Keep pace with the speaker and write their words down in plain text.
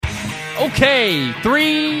Okay,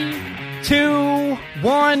 3, 2,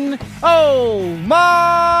 1. Oh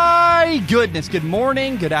my goodness. Good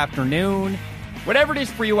morning, good afternoon. Whatever it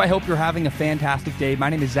is for you, I hope you're having a fantastic day. My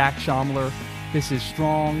name is Zach Schaumler. This is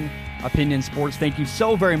Strong Opinion Sports. Thank you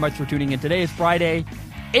so very much for tuning in. Today is Friday,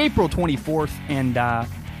 April 24th, and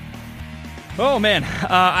oh man,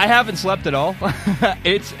 I haven't slept at all.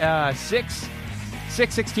 It's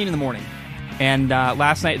 6:16 in the morning, and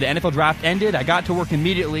last night the NFL draft ended. I got to work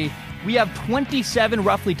immediately. We have 27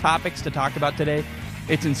 roughly topics to talk about today.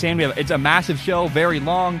 It's insane. It's a massive show, very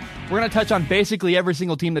long. We're going to touch on basically every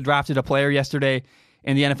single team that drafted a player yesterday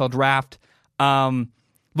in the NFL draft.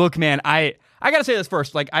 Look, man, I got to say this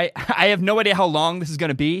first. Like, I have no idea how long this is going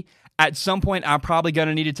to be. At some point, I'm probably going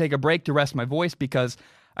to need to take a break to rest my voice because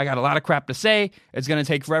I got a lot of crap to say. It's going to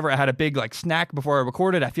take forever. I had a big snack before I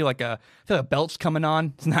recorded. I feel like a belt's coming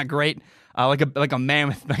on. It's not great. Like a man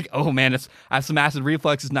with oh man, I have some acid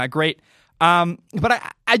reflux. It's not great. But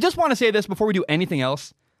I just want to say this before we do anything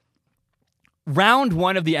else. Round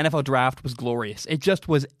 1 of the NFL draft was glorious. It just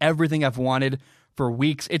was everything I've wanted for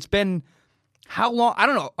weeks. It's been how long? I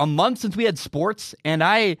don't know, a month since we had sports, and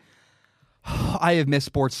I have missed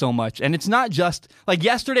sports so much. And it's not just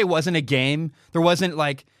yesterday wasn't a game. There wasn't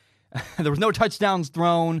there was no touchdowns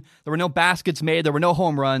thrown. There were no baskets made. There were no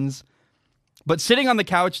home runs. But sitting on the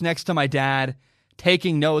couch next to my dad,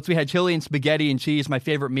 taking notes, we had chili and spaghetti and cheese, my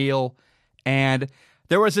favorite meal, and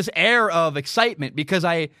there was this air of excitement because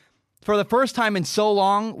for the first time in so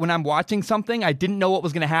long, when I'm watching something, I didn't know what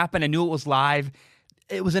was going to happen. I knew it was live.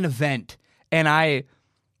 It was an event, and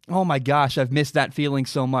oh my gosh, I've missed that feeling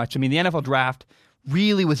so much. I mean, the NFL draft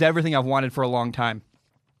really was everything I've wanted for a long time.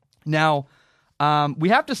 Now, we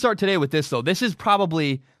have to start today with this, though. This is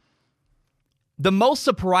probably the most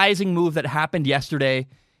surprising move that happened yesterday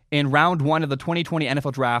in round 1 of the 2020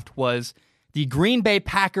 NFL draft was the Green Bay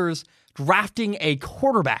Packers drafting a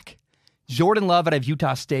quarterback, Jordan Love out of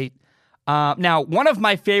Utah State. Now, one of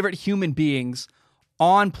my favorite human beings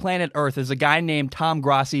on planet Earth is a guy named Tom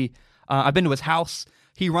Grossi. I've been to his house.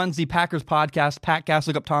 He runs the Packers podcast, Patcast.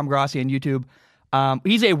 Look up Tom Grossi on YouTube.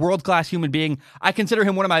 He's a world-class human being. I consider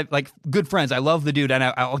him one of my good friends. I love the dude, and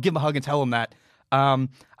I'll give him a hug and tell him that.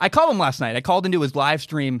 I called him last night. I called into his live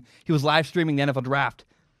stream. He was live streaming the NFL draft.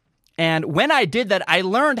 And when I did that, I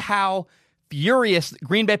learned how furious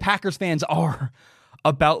Green Bay Packers fans are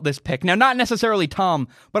about this pick. Now, not necessarily Tom,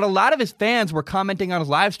 but a lot of his fans were commenting on his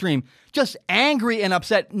live stream, just angry and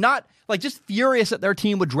upset, not just furious that their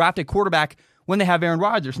team would draft a quarterback when they have Aaron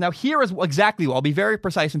Rodgers. Now, here is exactly, I'll be very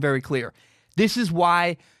precise and very clear. This is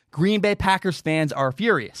why Green Bay Packers fans are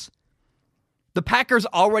furious. The Packers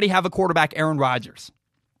already have a quarterback, Aaron Rodgers.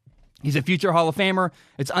 He's a future Hall of Famer.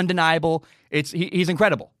 It's undeniable. He's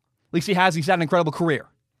incredible. At least he's had an incredible career.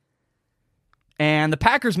 And the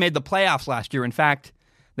Packers made the playoffs last year. In fact,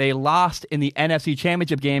 they lost in the NFC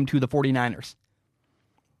Championship game to the 49ers.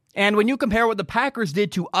 And when you compare what the Packers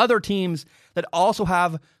did to other teams that also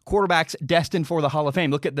have quarterbacks destined for the Hall of Fame,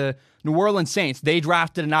 look at the New Orleans Saints. They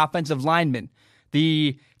drafted an offensive lineman.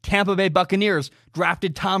 The Tampa Bay Buccaneers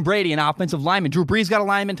drafted Tom Brady, an offensive lineman. Drew Brees got a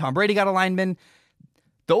lineman. Tom Brady got a lineman.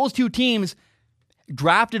 Those two teams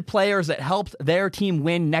drafted players that helped their team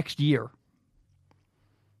win next year.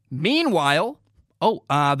 Meanwhile,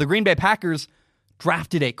 the Green Bay Packers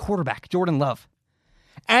drafted a quarterback, Jordan Love.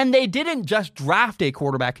 And they didn't just draft a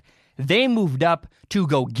quarterback. They moved up to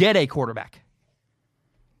go get a quarterback.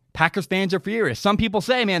 Packers fans are furious. Some people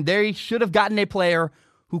say, man, they should have gotten a player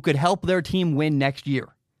who could help their team win next year.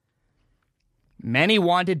 Many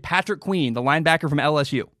wanted Patrick Queen, the linebacker from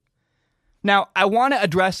LSU. Now, I want to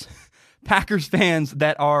address Packers fans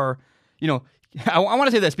that are, I want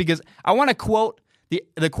to say this because I want to quote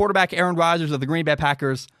the quarterback Aaron Rodgers of the Green Bay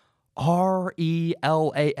Packers,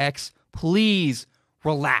 RELAX, please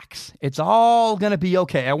relax. It's all going to be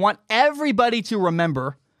okay. I want everybody to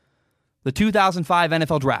remember the 2005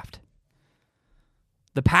 NFL draft.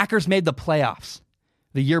 The Packers made the playoffs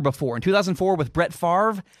the year before. In 2004 with Brett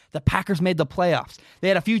Favre, the Packers made the playoffs. They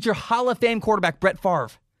had a future Hall of Fame quarterback, Brett Favre.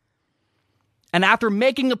 And after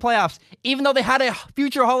making the playoffs, even though they had a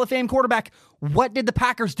future Hall of Fame quarterback, what did the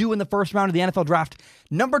Packers do in the first round of the NFL draft?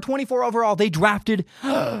 Number 24 overall, they drafted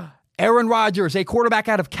Aaron Rodgers, a quarterback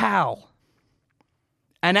out of Cal.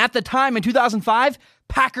 And at the time, in 2005,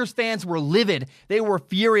 Packers fans were livid. They were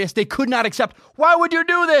furious. They could not accept, why would you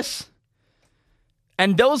do this?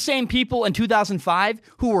 And those same people in 2005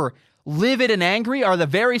 who were livid and angry are the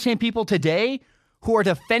very same people today who are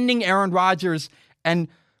defending Aaron Rodgers and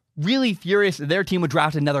really furious that their team would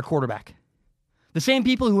draft another quarterback. The same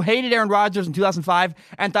people who hated Aaron Rodgers in 2005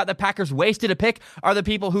 and thought the Packers wasted a pick are the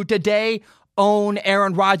people who today own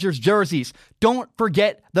Aaron Rodgers jerseys. Don't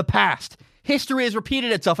forget the past. History has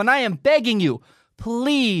repeated itself, and I am begging you,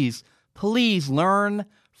 please, please learn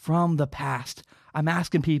from the past. I'm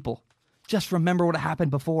asking people, just remember what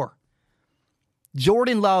happened before.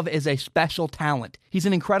 Jordan Love is a special talent. He's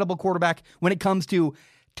an incredible quarterback when it comes to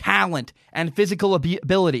talent and physical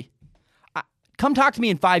ability. Come talk to me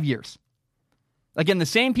in 5 years. Again, the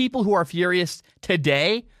same people who are furious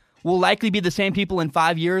today will likely be the same people in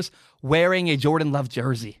 5 years wearing a Jordan Love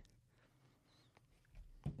jersey.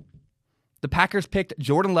 The Packers picked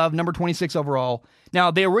Jordan Love, number 26 overall. Now,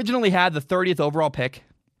 they originally had the 30th overall pick,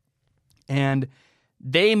 and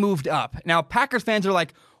they moved up. Now, Packers fans are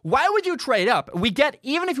like, why would you trade up? We get,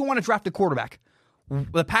 even if you want to draft a quarterback,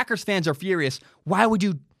 the Packers fans are furious. Why would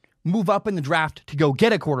you move up in the draft to go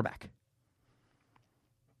get a quarterback?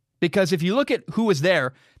 Because if you look at who was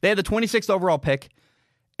there, they had the 26th overall pick,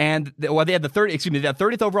 and they had the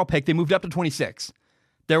 30th overall pick. They moved up to 26.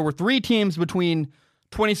 There were 3 teams between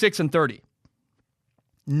 26 and 30.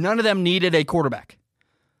 None of them needed a quarterback.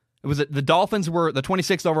 It was the Dolphins were the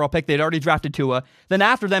 26th overall pick. They'd already drafted Tua. Then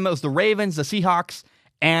after them, it was the Ravens, the Seahawks,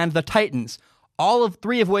 and the Titans. All of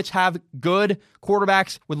 3 of which have good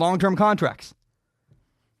quarterbacks with long-term contracts.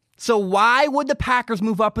 So why would the Packers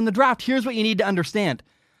move up in the draft? Here's what you need to understand.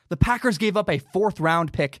 The Packers gave up a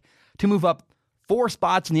 4th-round pick to move up 4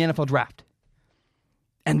 spots in the NFL draft.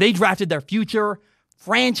 And they drafted their future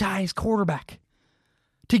franchise quarterback.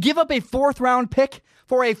 To give up a 4th-round pick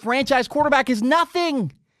for a franchise quarterback is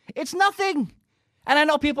nothing. It's nothing. And I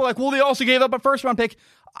know people are like, well, they also gave up a 1st-round pick.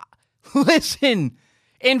 Listen,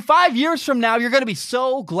 in 5 years from now, you're going to be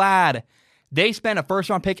so glad they spent a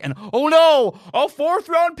 1st-round pick and, oh no, a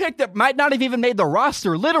 4th-round pick that might not have even made the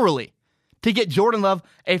roster, literally, to get Jordan Love,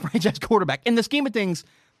 a franchise quarterback. In the scheme of things,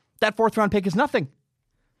 that 4th-round pick is nothing.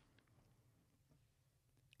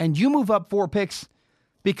 And you move up 4 picks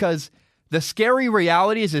because the scary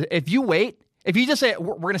reality is if you wait, if you just say,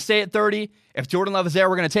 we're going to stay at 30, if Jordan Love is there,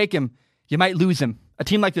 we're going to take him, you might lose him. A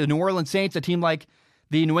team like the New Orleans Saints, a team like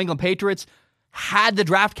the New England Patriots had the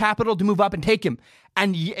draft capital to move up and take him.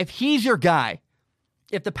 And if he's your guy,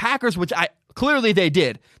 if the Packers, which clearly they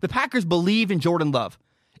did, the Packers believe in Jordan Love.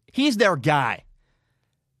 He's their guy.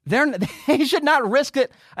 They should not risk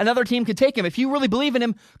it. Another team could take him. If you really believe in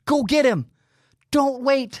him, go get him. Don't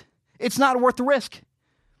wait. It's not worth the risk.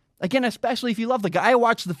 Again, especially if you love the guy. I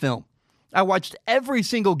watched the film. I watched every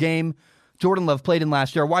single game Jordan Love played in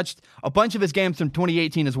last year. I watched a bunch of his games from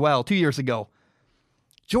 2018 as well, 2 years ago.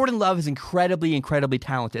 Jordan Love is incredibly, incredibly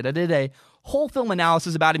talented. I did a whole film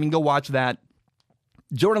analysis about him. You can go watch that.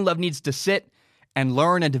 Jordan Love needs to sit and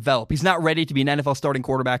learn and develop. He's not ready to be an NFL starting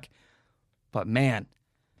quarterback. But man,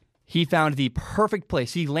 he found the perfect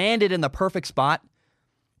place. He landed in the perfect spot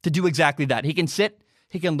to do exactly that. He can sit,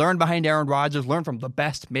 he can learn behind Aaron Rodgers, learn from the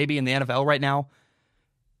best maybe in the NFL right now,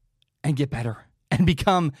 and get better and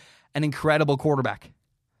become an incredible quarterback.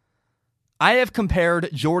 I have compared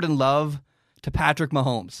Jordan Love to Patrick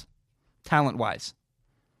Mahomes, talent-wise.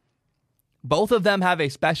 Both of them have a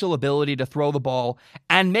special ability to throw the ball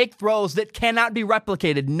and make throws that cannot be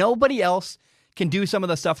replicated. Nobody else can do some of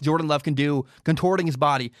the stuff Jordan Love can do, contorting his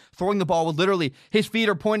body, throwing the ball with literally his feet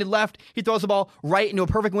are pointed left. He throws the ball right into a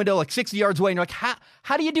perfect window like 60 yards away. And you're like,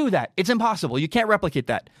 how do you do that? It's impossible. You can't replicate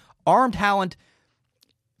that. Arm talent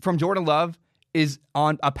from Jordan Love is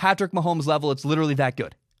on a Patrick Mahomes level. It's literally that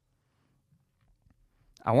good.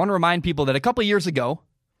 I want to remind people that a couple of years ago,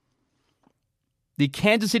 the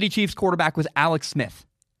Kansas City Chiefs quarterback was Alex Smith.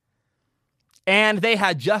 And they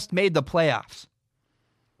had just made the playoffs.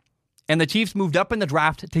 And the Chiefs moved up in the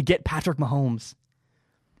draft to get Patrick Mahomes.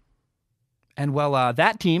 And well,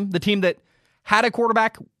 that team, the team that had a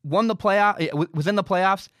quarterback, won the playoff, was in the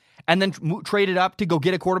playoffs, and then traded up to go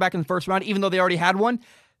get a quarterback in the first round, even though they already had one,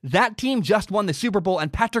 that team just won the Super Bowl,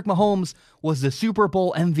 and Patrick Mahomes was the Super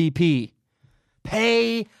Bowl MVP.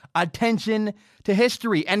 Pay attention to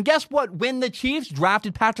history. And guess what? When the Chiefs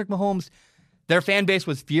drafted Patrick Mahomes, their fan base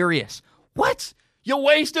was furious. What? You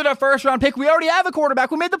wasted a first-round pick. We already have a quarterback.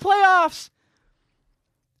 We made the playoffs.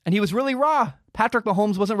 And he was really raw. Patrick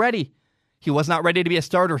Mahomes wasn't ready. He was not ready to be a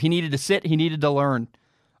starter. He needed to sit. He needed to learn.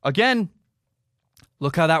 Again,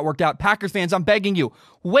 look how that worked out. Packers fans, I'm begging you,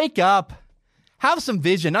 wake up. Have some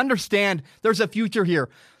vision. Understand there's a future here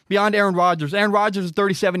beyond Aaron Rodgers. Aaron Rodgers is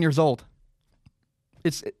 37 years old.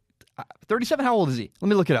 It's 37. How old is he? Let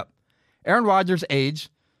me look it up. Aaron Rodgers' age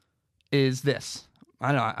is this.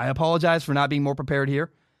 I know. I apologize for not being more prepared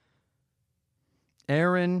here.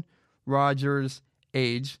 Aaron Rodgers'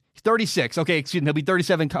 age. He's 36. Okay, excuse me. He'll be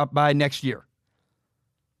 37 by next year.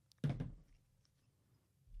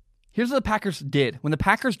 Here's what the Packers did. When the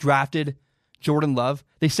Packers drafted Jordan Love,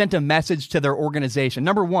 they sent a message to their organization.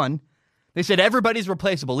 Number one, they said everybody's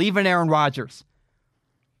replaceable, even Aaron Rodgers.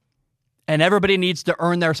 And everybody needs to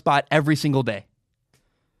earn their spot every single day.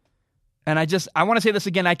 And I want to say this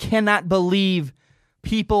again. I cannot believe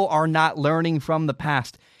people are not learning from the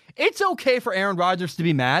past. It's okay for Aaron Rodgers to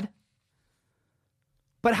be mad.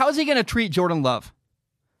 But how's he going to treat Jordan Love?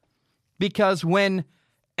 Because when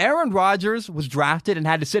Aaron Rodgers was drafted and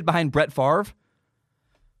had to sit behind Brett Favre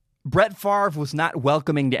was not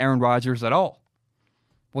welcoming to Aaron Rodgers at all.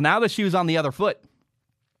 Well, now the shoe's on the other foot.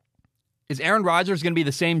 Is Aaron Rodgers going to be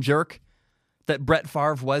the same jerk that Brett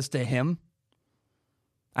Favre was to him?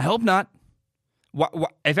 I hope not.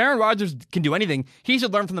 If Aaron Rodgers can do anything, he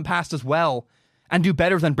should learn from the past as well and do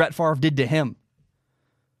better than Brett Favre did to him.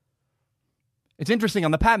 It's interesting,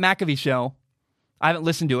 on the Pat McAfee show, I haven't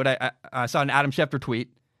listened to it, I saw an Adam Schefter tweet.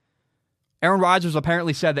 Aaron Rodgers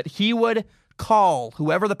apparently said that he would call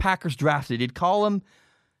whoever the Packers drafted. He'd call him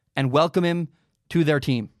and welcome him to their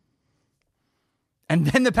team. And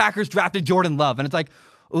then the Packers drafted Jordan Love. And it's like,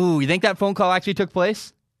 ooh, you think that phone call actually took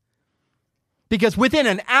place? Because within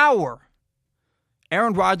an hour,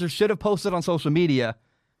 Aaron Rodgers should have posted on social media,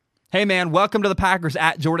 hey man, welcome to the Packers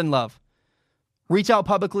at Jordan Love. Reach out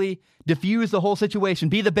publicly, diffuse the whole situation,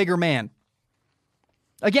 be the bigger man.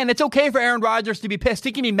 Again, it's okay for Aaron Rodgers to be pissed.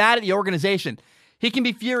 He can be mad at the organization. He can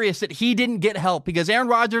be furious that he didn't get help because Aaron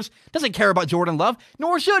Rodgers doesn't care about Jordan Love,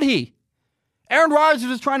 nor should he. Aaron Rodgers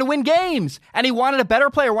was trying to win games, and he wanted a better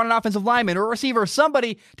player, wanted an offensive lineman or a receiver or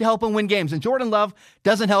somebody to help him win games. And Jordan Love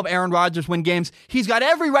doesn't help Aaron Rodgers win games. He's got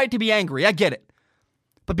every right to be angry. I get it.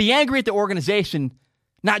 But be angry at the organization,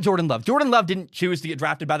 not Jordan Love. Jordan Love didn't choose to get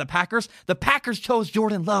drafted by the Packers. The Packers chose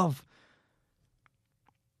Jordan Love.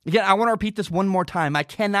 Again, I want to repeat this one more time. I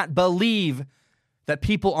cannot believe that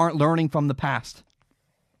people aren't learning from the past.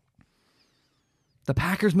 The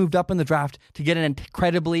Packers moved up in the draft to get an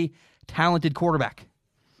incredibly talented quarterback.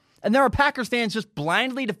 And there are Packers fans just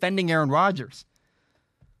blindly defending Aaron Rodgers.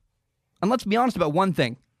 And let's be honest about one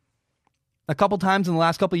thing. A couple times in the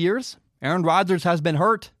last couple years, Aaron Rodgers has been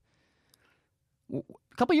hurt. A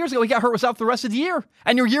couple years ago, he got hurt himself the rest of the year.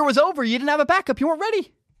 And your year was over. You didn't have a backup. You weren't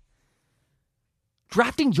ready.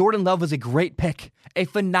 Drafting Jordan Love was a great pick. A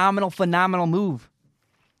phenomenal move.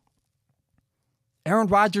 Aaron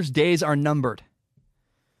Rodgers' days are numbered.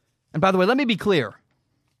 And by the way, let me be clear.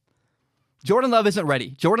 Jordan Love isn't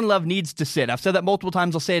ready. Jordan Love needs to sit. I've said that multiple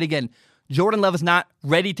times. I'll say it again. Jordan Love is not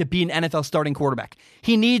ready to be an NFL starting quarterback.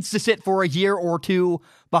 He needs to sit for a year or two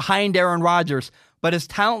behind Aaron Rodgers. But his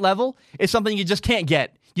talent level is something you just can't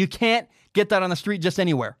get. You can't get that on the street just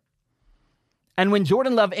anywhere. And when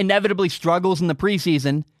Jordan Love inevitably struggles in the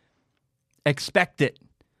preseason, expect it.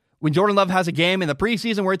 When Jordan Love has a game in the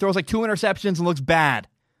preseason where he throws like 2 interceptions and looks bad,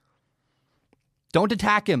 don't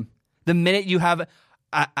attack him the minute you have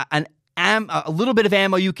a little bit of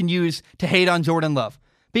ammo you can use to hate on Jordan Love.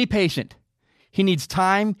 Be patient. He needs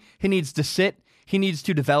time. He needs to sit. He needs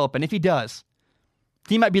to develop. And if he does,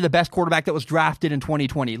 he might be the best quarterback that was drafted in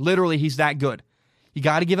 2020. Literally, he's that good. You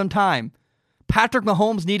got to give him time. Patrick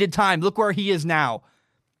Mahomes needed time. Look where he is now.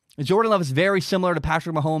 Jordan Love is very similar to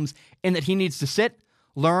Patrick Mahomes in that he needs to sit,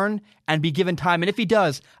 learn, and be given time. And if he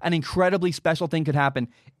does, an incredibly special thing could happen.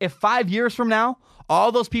 If 5 years from now,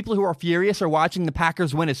 all those people who are furious are watching the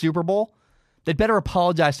Packers win a Super Bowl, they'd better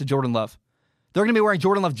apologize to Jordan Love. They're going to be wearing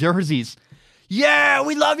Jordan Love jerseys. Yeah,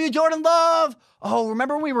 we love you, Jordan Love. Oh,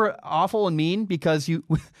 remember when we were awful and mean because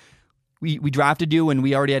we drafted you and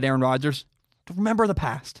we already had Aaron Rodgers? Remember the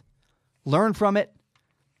past. Learn from it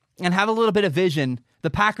and have a little bit of vision. The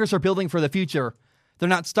Packers are building for the future. They're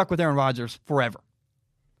not stuck with Aaron Rodgers forever.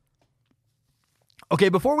 Okay,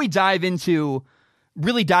 before we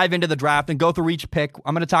really dive into the draft and go through each pick,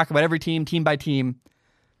 I'm going to talk about every team by team.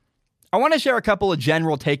 I want to share a couple of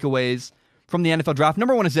general takeaways from the NFL draft.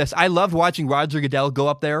 Number one is this. I loved watching Roger Goodell go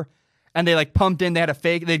up there and they pumped in. They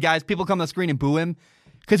had people come on the screen and boo him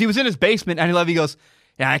because he was in his basement and he goes,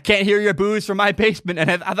 yeah, I can't hear your boos from my basement.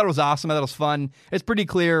 And I thought it was awesome. I thought it was fun. It's pretty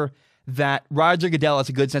clear that Roger Goodell has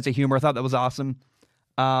a good sense of humor. I thought that was awesome.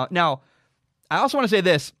 Now, I also want to say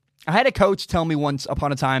this. I had a coach tell me once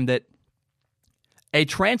upon a time that a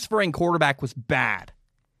transferring quarterback was bad.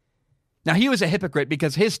 Now, he was a hypocrite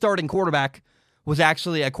because his starting quarterback was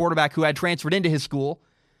actually a quarterback who had transferred into his school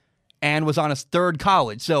and was on his third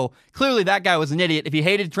college. So clearly that guy was an idiot. If he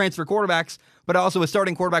hated transfer quarterbacks, but also his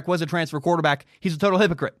starting quarterback was a transfer quarterback, he's a total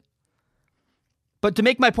hypocrite. But to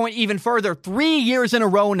make my point even further, 3 years in a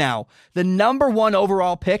row now, the number one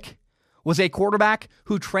overall pick was a quarterback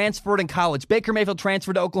who transferred in college. Baker Mayfield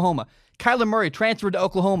transferred to Oklahoma. Kyler Murray transferred to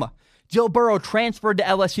Oklahoma. Joe Burrow transferred to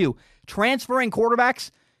LSU. Transferring quarterbacks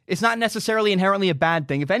It's not necessarily inherently a bad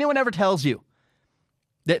thing. If anyone ever tells you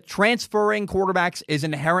that transferring quarterbacks is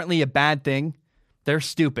inherently a bad thing, they're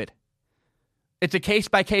stupid. It's a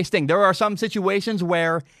case-by-case thing. There are some situations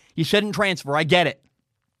where you shouldn't transfer. I get it.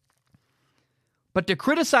 But to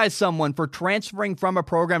criticize someone for transferring from a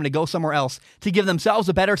program to go somewhere else to give themselves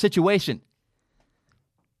a better situation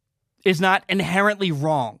is not inherently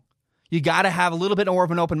wrong. You got to have a little bit more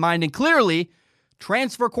of an open mind. And clearly,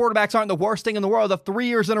 transfer quarterbacks aren't the worst thing in the world. Of 3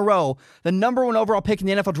 years in a row, the number one overall pick in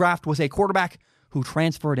the NFL draft was a quarterback who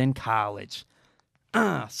transferred in college.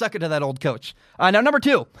 Suck it to that old coach. Now, number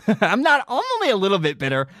two, I'm only a little bit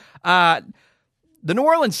bitter. The New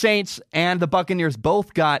Orleans Saints and the Buccaneers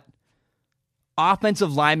both got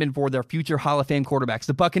offensive linemen for their future Hall of Fame quarterbacks.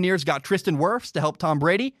 The Buccaneers got Tristan Wirfs to help Tom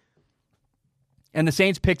Brady, and the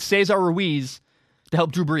Saints picked Cesar Ruiz to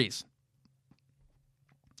help Drew Brees.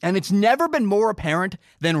 And it's never been more apparent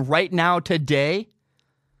than right now today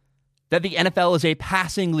that the NFL is a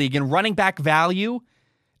passing league and running back value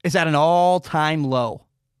is at an all-time low.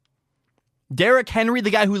 Derrick Henry, the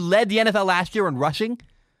guy who led the NFL last year in rushing,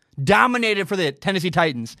 dominated for the Tennessee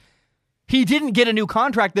Titans. He didn't get a new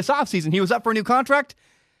contract this offseason. He was up for a new contract,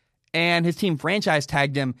 and his team franchise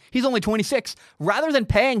tagged him. He's only 26. Rather than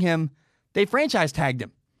paying him, they franchise tagged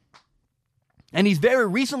him. And he's very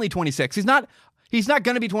recently 26. He's not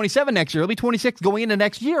going to be 27 next year. He'll be 26 going into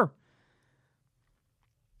next year.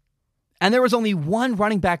 And there was only one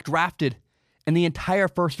running back drafted in the entire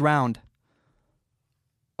first round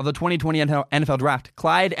of the 2020 NFL draft.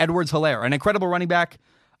 Clyde Edwards-Helaire, an incredible running back.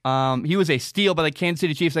 He was a steal by the Kansas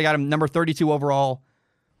City Chiefs. They got him number 32 overall.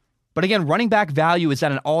 But again, running back value is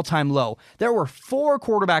at an all-time low. There were 4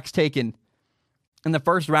 quarterbacks taken in the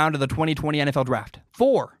first round of the 2020 NFL draft.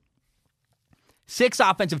 4. 6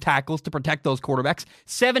 offensive tackles to protect those quarterbacks.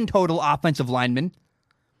 7 total offensive linemen.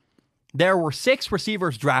 There were 6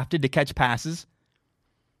 receivers drafted to catch passes.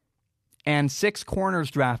 And 6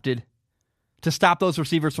 corners drafted to stop those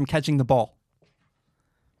receivers from catching the ball.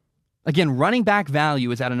 Again, running back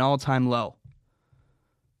value is at an all-time low.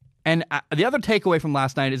 And the other takeaway from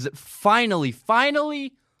last night is that finally,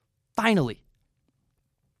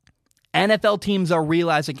 NFL teams are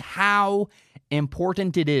realizing how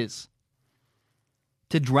important it is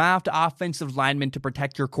to draft offensive linemen to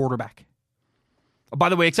protect your quarterback. Oh, by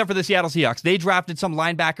the way, except for the Seattle Seahawks, they drafted some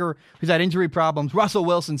linebacker who's had injury problems. Russell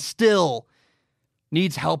Wilson still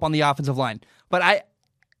needs help on the offensive line. But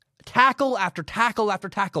tackle after tackle after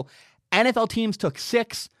tackle. NFL teams took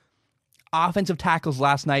 6 offensive tackles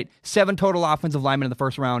last night, 7 total offensive linemen in the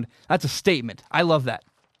first round. That's a statement. I love that.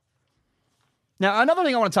 Now, another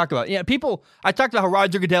thing I want to talk about. I talked about how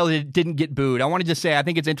Roger Goodell didn't get booed. I want to just say, I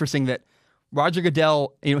think it's interesting that Roger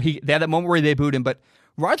Goodell, they had that moment where they booed him, but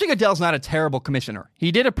Roger Goodell's not a terrible commissioner.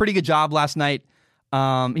 He did a pretty good job last night.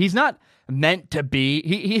 He's not meant to be.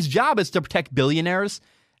 His job is to protect billionaires.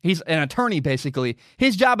 He's an attorney, basically.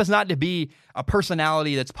 His job is not to be a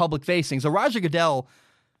personality that's public-facing. So Roger Goodell,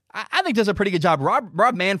 I think, does a pretty good job.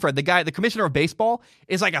 Rob Manfred, the commissioner of baseball,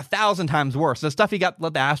 is like 1,000 times worse. The stuff he let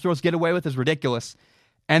the Astros get away with is ridiculous.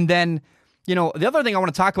 And then, the other thing I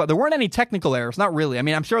want to talk about, there weren't any technical errors. Not really. I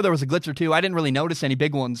mean, I'm sure there was a glitch or two. I didn't really notice any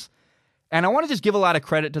big ones. And I want to just give a lot of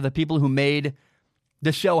credit to the people who made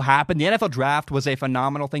the show happen. The NFL Draft was a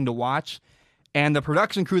phenomenal thing to watch. And the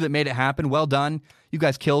production crew that made it happen, well done. You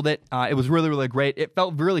guys killed it. It was really, really great. It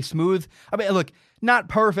felt really smooth. I mean, look, not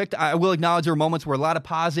perfect. I will acknowledge there were moments where a lot of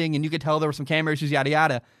pausing, and you could tell there were some camera issues, yada,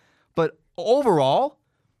 yada. But overall,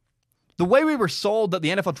 the way we were sold that the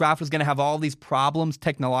NFL Draft was going to have all these problems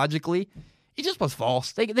technologically, it just was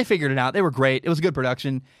false. They figured it out. They were great. It was a good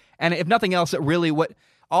production. And if nothing else,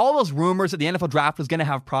 all those rumors that the NFL Draft was going to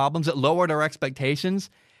have problems, it lowered our expectations.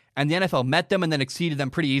 And the NFL met them and then exceeded them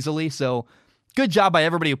pretty easily. So good job by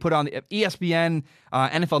everybody who put on the ESPN,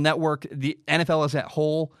 NFL Network, the NFL as a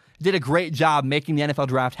whole. Did a great job making the NFL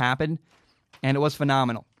Draft happen, and it was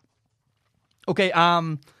phenomenal. Okay,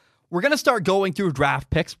 we're going to start going through draft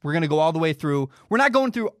picks. We're going to go all the way through. We're not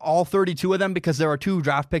going through all 32 of them because there are 2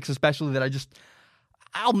 draft picks especially that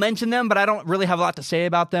I'll mention them, but I don't really have a lot to say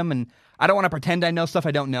about them, and I don't want to pretend I know stuff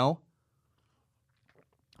I don't know.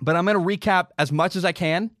 But I'm going to recap as much as I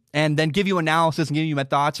can, and then give you analysis and give you my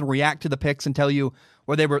thoughts and react to the picks and tell you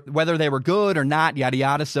whether they were good or not, yada,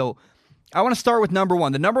 yada. So I want to start with number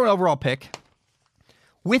 1, the number 1 overall pick.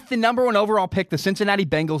 With the number 1 overall pick, the Cincinnati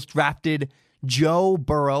Bengals drafted Joe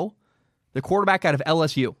Burrow, the quarterback out of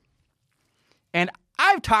LSU. And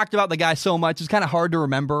I've talked about the guy so much, it's kind of hard to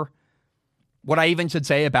remember what I even should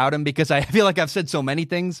say about him because I feel like I've said so many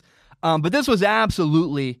things. But this was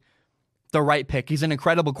absolutely the right pick. He's an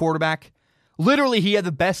incredible quarterback. Literally, he had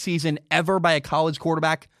the best season ever by a college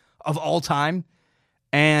quarterback of all time.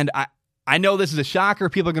 And I know this is a shocker.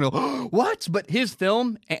 People are going to go, oh, what? But his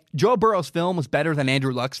film, Joe Burrow's film, was better than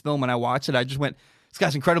Andrew Luck's film when I watched it. I just went, this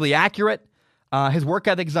guy's incredibly accurate. His work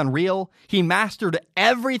ethic is unreal. He mastered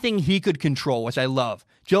everything he could control, which I love.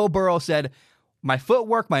 Joe Burrow said, my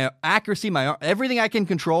footwork, my accuracy, everything I can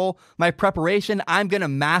control, my preparation, I'm going to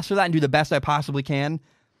master that and do the best I possibly can.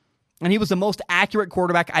 And he was the most accurate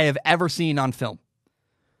quarterback I have ever seen on film.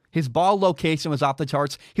 His ball location was off the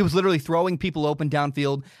charts. He was literally throwing people open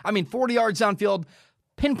downfield. 40 yards downfield,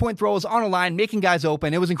 pinpoint throws on a line, making guys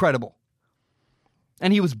open. It was incredible.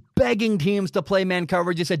 And he was begging teams to play man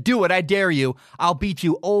coverage. He said, do it, I dare you. I'll beat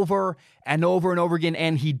you over and over and over again.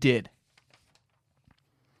 And he did.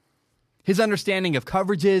 His understanding of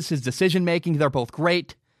coverages, his decision-making, they're both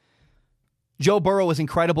great. Joe Burrow is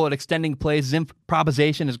incredible at extending plays. His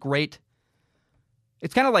improvisation is great.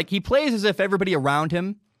 It's kind of like he plays as if everybody around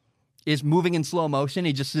him is moving in slow motion.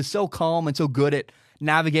 He just is so calm and so good at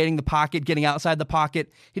navigating the pocket, getting outside the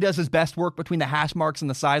pocket. He does his best work between the hash marks and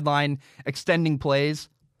the sideline, extending plays.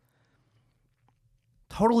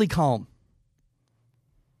 Totally calm.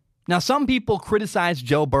 Now, some people criticize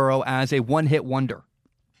Joe Burrow as a one-hit wonder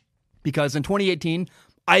because in 2018,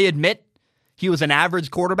 I admit he was an average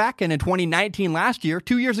quarterback, and in 2019, last year,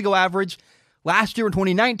 2 years ago average, last year in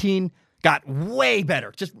 2019, got way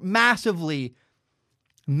better, just massively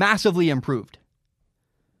improved.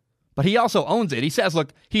 But he also owns it. He says,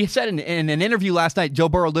 look, he said in an interview last night, Joe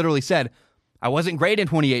Burrow literally said, I wasn't great in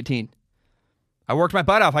 2018. I worked my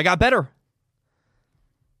butt off. I got better.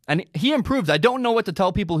 And he improved. I don't know what to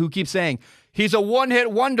tell people who keep saying, he's a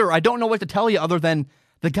one-hit wonder. I don't know what to tell you other than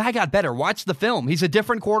the guy got better. Watch the film. He's a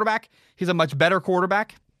different quarterback. He's a much better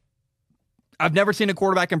quarterback. I've never seen a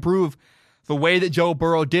quarterback improve the way that Joe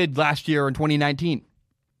Burrow did last year in 2019.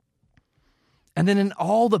 And then in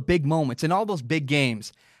all the big moments, in all those big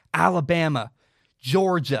games, Alabama,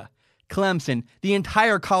 Georgia, Clemson, the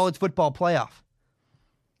entire college football playoff,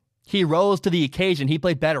 he rose to the occasion. He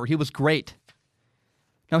played better. He was great.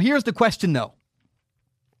 Now here's the question though.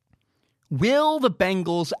 Will the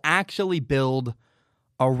Bengals actually build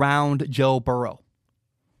around Joe Burrow?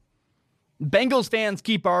 Bengals fans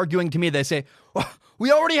keep arguing to me. They say, oh,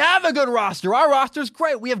 we already have a good roster. Our roster's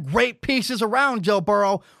great. We have great pieces around Joe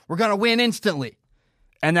Burrow. We're going to win instantly.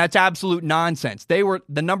 And that's absolute nonsense. They were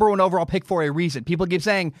the number one overall pick for a reason. People keep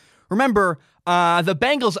saying, remember, the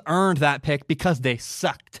Bengals earned that pick because they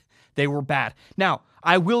sucked. They were bad. Now,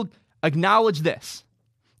 I will acknowledge this.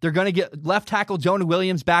 They're going to get left tackle Jonah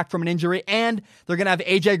Williams back from an injury, and they're going to have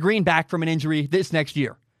A.J. Green back from an injury this next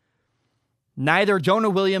year. Neither Jonah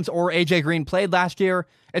Williams or A.J. Green played last year.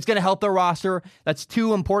 It's going to help their roster. That's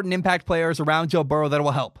two important impact players around Joe Burrow that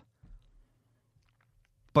will help.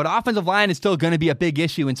 But offensive line is still going to be a big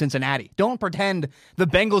issue in Cincinnati. Don't pretend the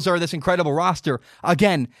Bengals are this incredible roster.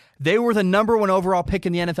 Again, they were the number one overall pick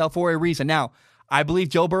in the NFL for a reason. Now, I believe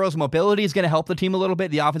Joe Burrow's mobility is going to help the team a little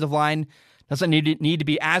bit. The offensive line doesn't need to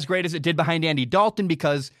be as great as it did behind Andy Dalton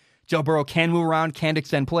because Joe Burrow can move around, can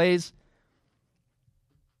extend plays.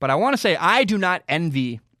 But I want to say I do not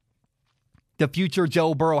envy the future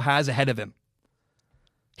Joe Burrow has ahead of him.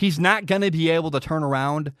 He's not going to be able to turn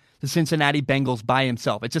around the Cincinnati Bengals by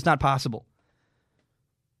himself. It's just not possible.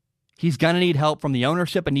 He's going to need help from the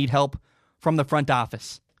ownership and need help from the front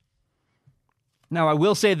office. Now, I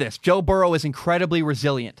will say this. Joe Burrow is incredibly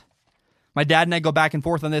resilient. My dad and I go back and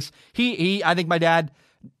forth on this. I think my dad,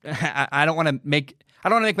 I don't want to make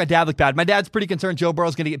my dad look bad. My dad's pretty concerned Joe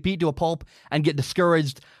Burrow's going to get beat to a pulp and get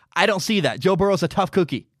discouraged. I don't see that. Joe Burrow's a tough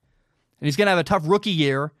cookie. And he's going to have a tough rookie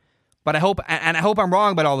year. But I hope I'm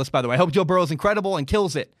wrong about all this, by the way. I hope Joe Burrow's incredible and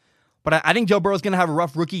kills it. But I think Joe Burrow's going to have a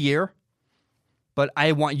rough rookie year. But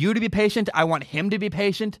I want you to be patient. I want him to be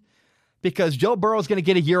patient. Because Joe Burrow's going to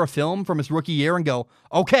get a year of film from his rookie year and go,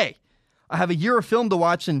 okay, I have a year of film to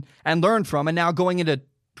watch and learn from. And now going into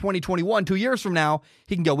 2021, 2 years from now,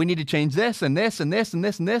 he can go, we need to change this and this and this and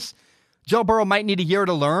this and this. Joe Burrow might need a year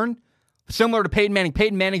to learn. Similar to Peyton Manning.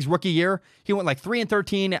 Peyton Manning's rookie year, he went like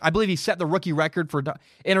 3-13. I believe he set the rookie record for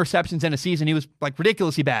interceptions in a season. He was like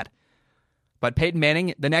ridiculously bad. But Peyton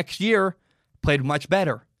Manning, the next year, played much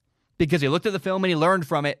better because he looked at the film and he learned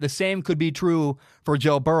from it. The same could be true for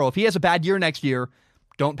Joe Burrow. If he has a bad year next year,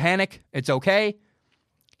 don't panic. It's okay.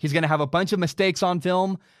 He's going to have a bunch of mistakes on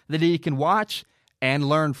film that he can watch and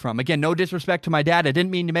learn from. Again, no disrespect to my dad. I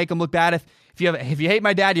didn't mean to make him look bad. If you hate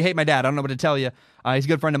my dad, you hate my dad. I don't know what to tell you. He's a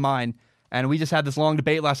good friend of mine. And we just had this long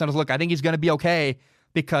debate last night. I was, look, I think he's going to be okay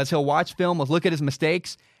because he'll watch film, he'll look at his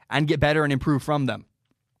mistakes, and get better and improve from them.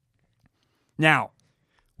 Now,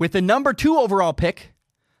 with the number 2 overall pick,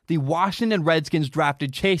 the Washington Redskins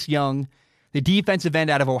drafted Chase Young, the defensive end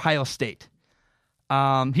out of Ohio State.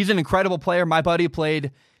 He's an incredible player. My buddy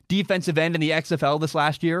played defensive end in the XFL this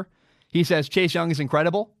last year. He says Chase Young is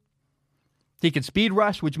incredible. He can speed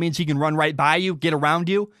rush, which means he can run right by you, get around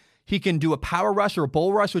you. He can do a power rush or a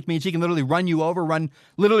bull rush, which means he can literally run you over,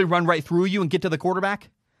 literally run right through you and get to the quarterback.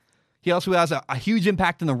 He also has a huge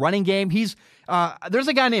impact in the running game. There's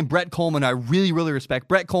a guy named Brett Coleman I really, really respect.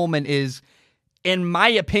 Brett Coleman is, in my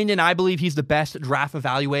opinion, I believe he's the best draft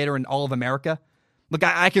evaluator in all of America. Look,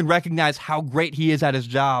 I can recognize how great he is at his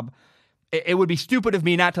job. It would be stupid of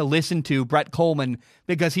me not to listen to Brett Coleman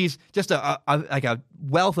because he's just a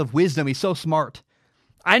wealth of wisdom. He's so smart.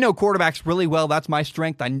 I know quarterbacks really well. That's my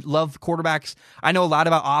strength. I love quarterbacks. I know a lot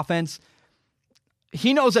about offense.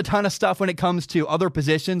 He knows a ton of stuff when it comes to other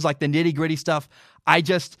positions, like the nitty-gritty stuff. I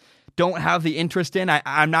just don't have the interest in.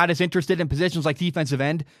 I'm not as interested in positions like defensive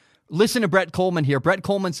end. Listen to Brett Coleman here. Brett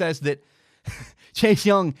Coleman says that Chase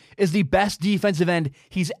Young is the best defensive end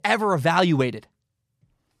he's ever evaluated.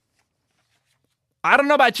 I don't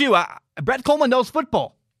know about you. Brett Coleman knows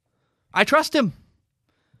football. I trust him.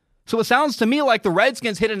 So it sounds to me like the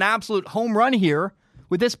Redskins hit an absolute home run here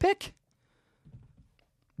with this pick.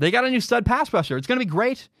 They got a new stud pass rusher. It's going to be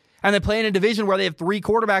great. And they play in a division where they have 3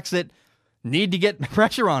 quarterbacks that need to get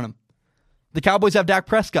pressure on them. The Cowboys have Dak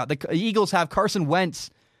Prescott. The Eagles have Carson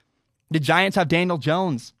Wentz. The Giants have Daniel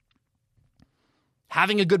Jones.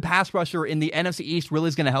 Having a good pass rusher in the NFC East really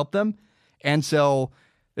is going to help them. And so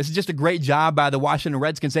this is just a great job by the Washington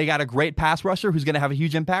Redskins. They got a great pass rusher who's going to have a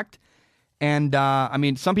huge impact. And,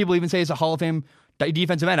 some people even say he's a Hall of Fame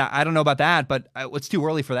defensive end. I don't know about that, but it's too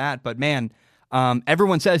early for that. But, man,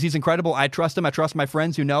 everyone says he's incredible. I trust him. I trust my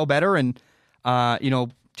friends who know better. And,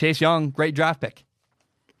 Chase Young, great draft pick.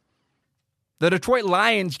 The Detroit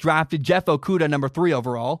Lions drafted Jeff Okudah, number 3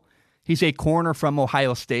 overall. He's a corner from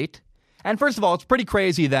Ohio State. And first of all, it's pretty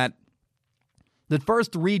crazy that the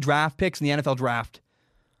first 3 draft picks in the NFL draft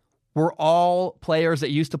were all players that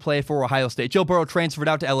used to play for Ohio State. Joe Burrow transferred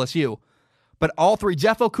out to LSU. But all 3,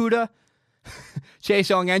 Jeff Okudah,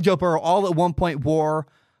 Chase Young, and Joe Burrow, all at one point wore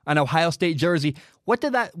an Ohio State jersey.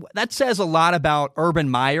 That says a lot about Urban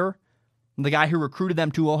Meyer, the guy who recruited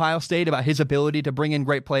them to Ohio State, about his ability to bring in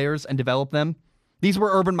great players and develop them. These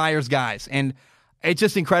were Urban Meyer's guys, and it's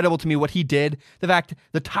just incredible to me what he did. The fact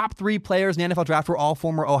the top 3 players in the NFL draft were all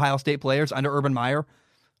former Ohio State players under Urban Meyer.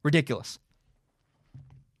 Ridiculous.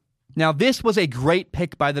 Now, this was a great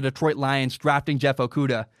pick by the Detroit Lions drafting Jeff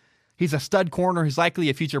Okudah. He's a stud corner. He's likely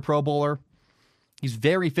a future Pro Bowler. He's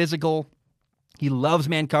very physical. He loves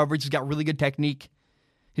man coverage. He's got really good technique.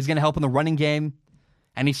 He's going to help in the running game.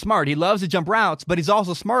 And he's smart. He loves to jump routes, but he's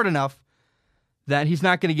also smart enough that he's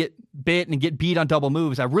not going to get bit and get beat on double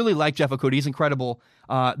moves. I really like Jeff Okudah. He's incredible.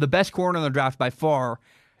 The best corner in the draft by far.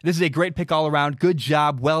 This is a great pick all around. Good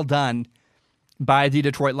job. Well done by the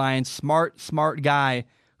Detroit Lions. Smart guy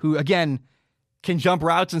who, again, can jump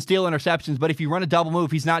routes and steal interceptions, but if you run a double move,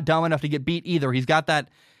 he's not dumb enough to get beat either. He's got that.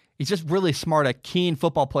 He's just really smart, a keen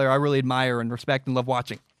football player I really admire and respect and love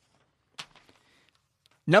watching.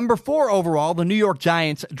 Number 4 overall, the New York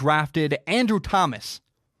Giants drafted Andrew Thomas,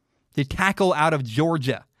 the tackle out of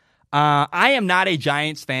Georgia. I am not a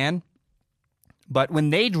Giants fan, but when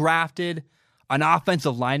they drafted an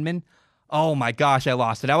offensive lineman, oh my gosh, I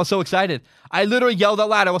lost it. I was so excited. I literally yelled out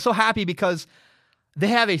loud. I was so happy because they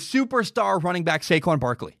have a superstar running back, Saquon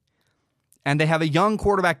Barkley, and they have a young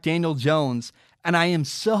quarterback, Daniel Jones, and I am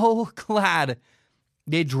so glad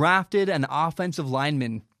they drafted an offensive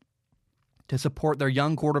lineman to support their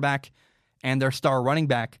young quarterback and their star running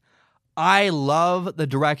back. I love the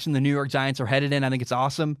direction the New York Giants are headed in. I think it's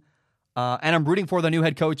awesome, and I'm rooting for the new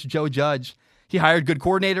head coach, Joe Judge. He hired good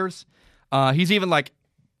coordinators. He's even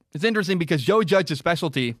it's interesting because Joe Judge's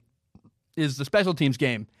specialty is the special teams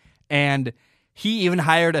game, and he even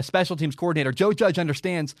hired a special teams coordinator. Joe Judge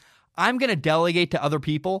understands, I'm going to delegate to other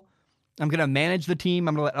people. I'm going to manage the team.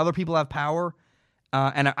 I'm going to let other people have power.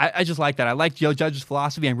 And I just like that. I like Joe Judge's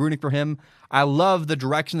philosophy. I'm rooting for him. I love the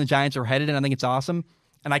direction the Giants are headed in. I think it's awesome.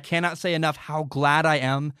 And I cannot say enough how glad I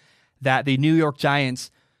am that the New York Giants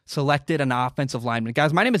selected an offensive lineman.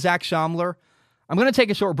 Guys, my name is Zach Schaumler. I'm going to take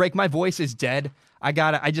a short break. My voice is dead.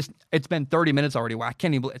 It's been 30 minutes already. Wow, I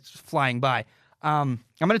can't even, it's flying by. I'm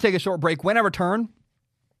going to take a short break. When I return,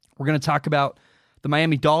 we're going to talk about the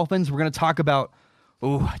Miami Dolphins. We're going to talk about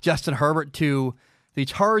Justin Herbert to the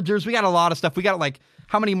Chargers. We got a lot of stuff. We got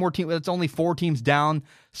how many more teams? It's only 4 teams down.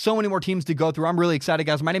 So many more teams to go through. I'm really excited,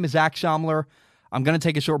 guys. My name is Zach Schaumler. I'm going to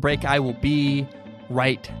take a short break. I will be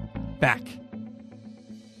right back.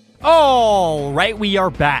 All right, we are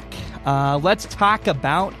back. Let's talk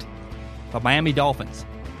about the Miami Dolphins.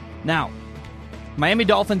 Now, Miami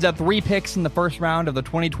Dolphins have 3 picks in the first round of the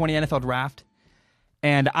 2020 NFL Draft,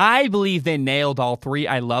 and I believe they nailed all 3.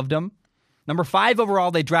 I loved them. Number 5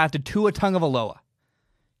 overall, they drafted Tua Tagovailoa.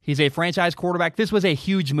 He's a franchise quarterback. This was a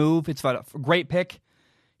huge move. It's a great pick.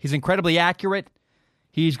 He's incredibly accurate.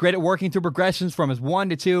 He's great at working through progressions from his 1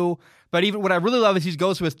 to 2. But even what I really love is he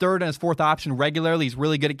goes to his 3rd and his 4th option regularly. He's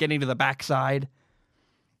really good at getting to the backside.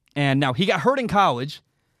 And now he got hurt in college,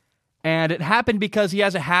 and it happened because he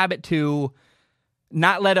has a habit to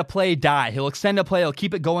not let a play die. He'll extend a play. He'll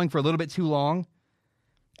keep it going for a little bit too long.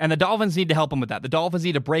 And the Dolphins need to help him with that. The Dolphins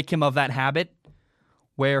need to break him of that habit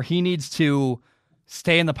where he needs to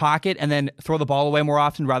stay in the pocket and then throw the ball away more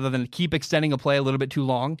often rather than keep extending a play a little bit too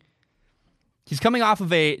long. He's coming off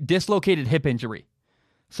of a dislocated hip injury.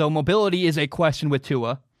 So mobility is a question with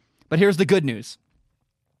Tua. But here's the good news.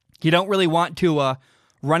 You don't really want Tua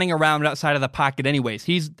running around outside of the pocket anyways.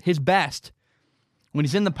 He's his best when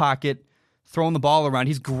he's in the pocket, throwing the ball around.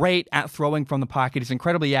 He's great at throwing from the pocket. He's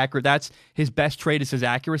incredibly accurate. That's his best trait, is his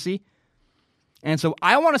accuracy. And so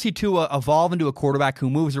I want to see Tua evolve into a quarterback who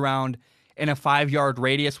moves around in a 5-yard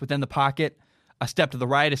radius within the pocket, a step to the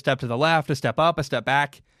right, a step to the left, a step up, a step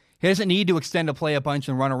back. He doesn't need to extend a play a bunch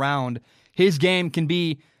and run around. His game can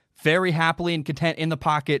be very happily and content in the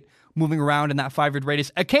pocket, moving around in that 5-yard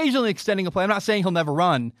radius, occasionally extending a play. I'm not saying he'll never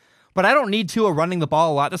run, but I don't need Tua running the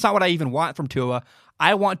ball a lot. That's not what I even want from Tua.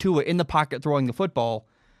 I want Tua in the pocket throwing the football.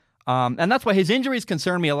 And that's why his injuries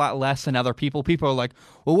concern me a lot less than other people. People are like,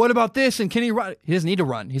 well, what about this? And can he run? He doesn't need to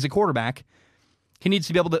run. He's a quarterback. He needs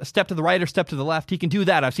to be able to step to the right or step to the left. He can do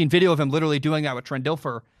that. I've seen video of him literally doing that with Trent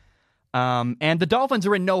Dilfer. And the Dolphins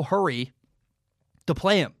are in no hurry to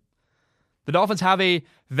play him. The Dolphins have a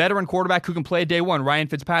veteran quarterback who can play day one, Ryan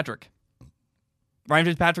Fitzpatrick. Ryan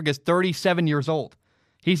Fitzpatrick is 37 years old.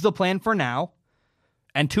 He's the plan for now,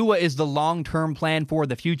 and Tua is the long-term plan for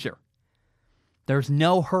the future. There's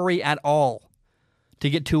no hurry at all to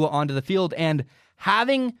get Tua onto the field, and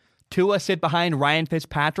having Tua sit behind Ryan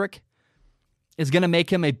Fitzpatrick is going to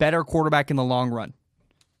make him a better quarterback in the long run.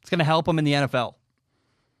 It's going to help him in the NFL.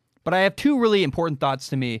 But I have 2 really important thoughts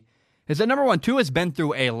to me. Is that number 1, Tua's been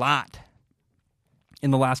through a lot in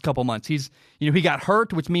the last couple months. He got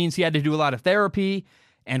hurt, which means he had to do a lot of therapy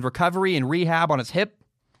and recovery and rehab on his hip.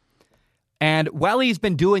 And while he's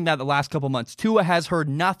been doing that the last couple months, Tua has heard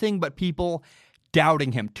nothing but people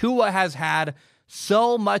doubting him. Tua has had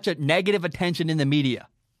so much negative attention in the media.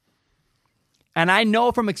 And I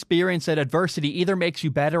know from experience that adversity either makes you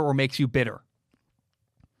better or makes you bitter.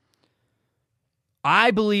 I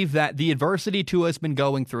believe that the adversity Tua has been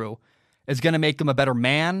going through is going to make him a better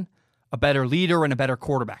man, a better leader, and a better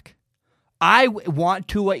quarterback. I want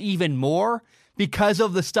Tua even more because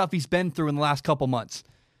of the stuff he's been through in the last couple months.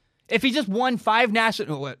 If he just won 4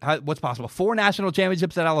 national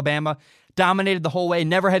championships at Alabama, dominated the whole way,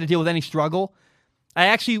 never had to deal with any struggle, I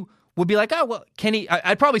actually would be like, oh, well, can he?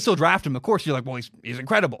 I'd probably still draft him. Of course, you're like, well, he's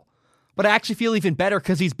incredible. But I actually feel even better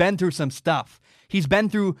because he's been through some stuff. He's been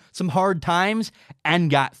through some hard times and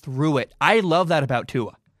got through it. I love that about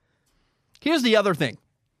Tua. Here's the other thing.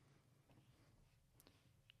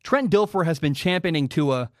 Trent Dilfer has been championing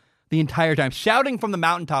Tua the entire time, shouting from the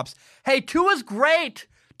mountaintops, hey, Tua's great.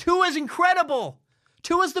 Tua's incredible.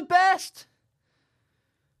 Tua's the best.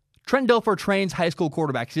 Trent Dilfer trains high school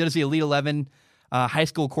quarterbacks. He does the Elite 11 high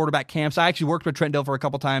school quarterback camps. I actually worked with Trent Dilfer a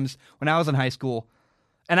couple times when I was in high school.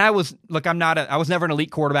 And I was never an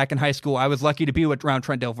elite quarterback in high school. I was lucky to be around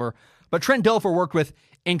Trent Dilfer. But Trent Dilfer worked with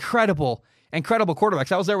incredible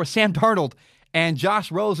quarterbacks. I was there with Sam Darnold and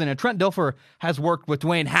Josh Rosen. And Trent Dilfer has worked with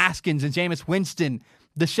Dwayne Haskins and Jameis Winston,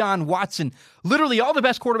 Deshaun Watson. Literally all the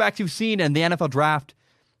best quarterbacks you've seen in the NFL draft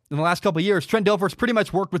in the last couple of years. Trent Dilfer's pretty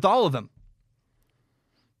much worked with all of them.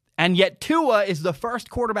 And yet Tua is the first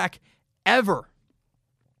quarterback ever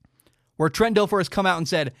where Trent Dilfer has come out and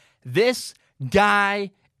said, this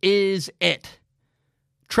guy is it.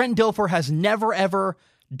 Trent Dilfer has never, ever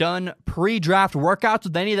done pre-draft workouts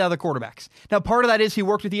with any of the other quarterbacks. Now, part of that is he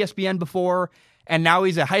worked with ESPN before, and now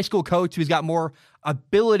he's a high school coach who's got more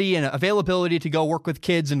ability and availability to go work with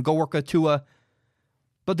kids and go work with Tua.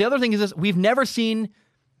 But the other thing is this, we've never seen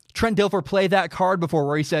Trent Dilfer play that card before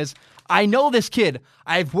where he says, I know this kid.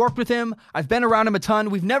 I've worked with him. I've been around him a ton.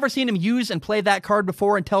 We've never seen him use and play that card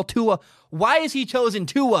before and tell Tua, why has he chosen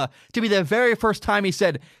Tua to be the very first time he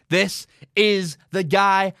said, this is the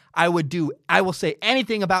guy I will say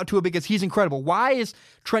anything about Tua because he's incredible. Why is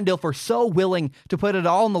Trent Dilfer so willing to put it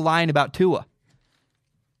all on the line about Tua?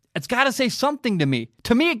 It's got to say something to me.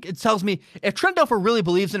 To me, it tells me if Trent Dilfer really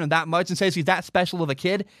believes in him that much and says he's that special of a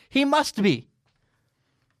kid, he must be.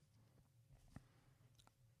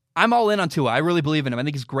 I'm all in on Tua. I really believe in him. I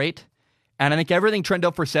think he's great. And I think everything Trent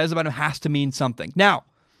Dilfer says about him has to mean something. Now,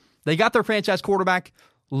 they got their franchise quarterback.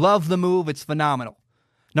 Love the move. It's phenomenal.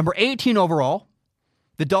 Number 18 overall,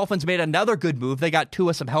 the Dolphins made another good move. They got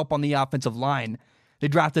Tua some help on the offensive line. They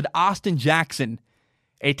drafted Austin Jackson,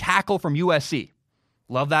 a tackle from USC.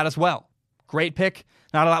 Love that as well. Great pick.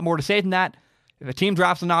 Not a lot more to say than that. If a team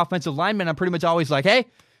drafts an offensive lineman, I'm pretty much always like, hey,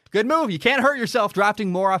 good move. You can't hurt yourself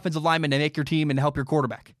drafting more offensive linemen to make your team and help your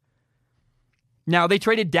quarterback. Now, they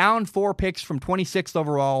traded down 4 picks from 26th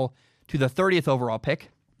overall to the 30th overall pick.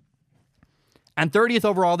 And 30th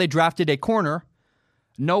overall, they drafted a corner,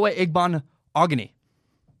 Noah Igbinoghene.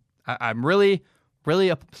 I'm really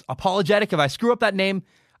apologetic if I screw up that name.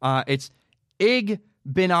 It's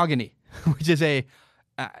Igbinoghene, which is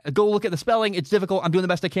go look at the spelling. It's difficult. I'm doing the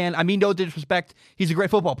best I can. I mean no disrespect. He's a great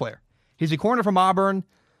football player. He's a corner from Auburn.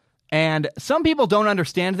 And some people don't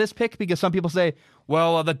understand this pick because some people say,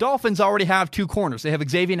 well, the Dolphins already have 2 corners. They have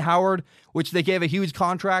Xavier Howard, which they gave a huge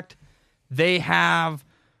contract. They have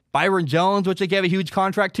Byron Jones, which they gave a huge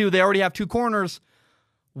contract to. They already have 2 corners.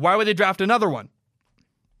 Why would they draft another one?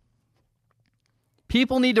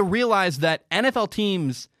 People need to realize that NFL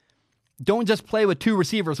teams don't just play with 2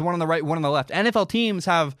 receivers, one on the right, one on the left. NFL teams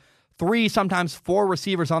have 3, sometimes 4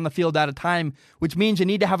 receivers on the field at a time, which means you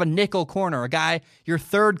need to have a nickel corner, a guy, your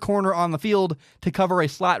 3rd corner on the field to cover a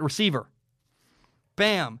slot receiver.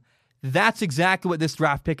 Bam. That's exactly what this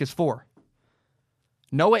draft pick is for.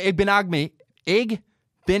 Noah Igbinoghene.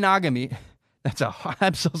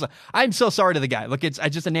 I'm so sorry to the guy. Look, it's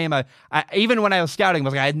just a name. I even when I was scouting,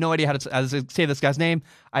 I had no idea how to say this guy's name.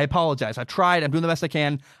 I apologize. I tried. I'm doing the best I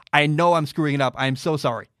can. I know I'm screwing it up. I'm so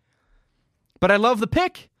sorry. But I love the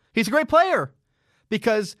pick. He's a great player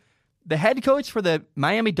because the head coach for the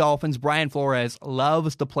Miami Dolphins, Brian Flores,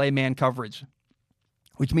 loves to play man coverage,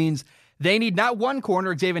 which means they need not 1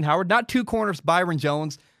 corner, Xavier Howard, not 2 corners, Byron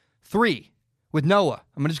Jones, 3 with Noah.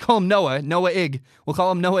 I'm going to just call him Noah Ig. We'll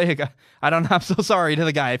call him Noah Ig. I don't know. I'm so sorry to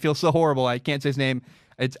the guy. I feel so horrible. I can't say his name.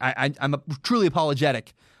 I'm truly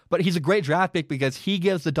apologetic. But he's a great draft pick because he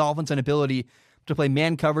gives the Dolphins an ability to play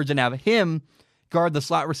man coverage and have him guard the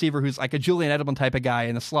slot receiver who's like a Julian Edelman type of guy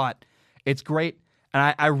in the slot. It's great.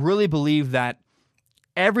 And I really believe that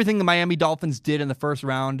everything the Miami Dolphins did in the first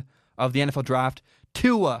round of the NFL draft,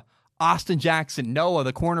 Tua, Austin Jackson, Noah,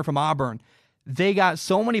 the corner from Auburn, they got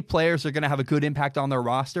so many players that are going to have a good impact on their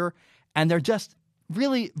roster, and they're just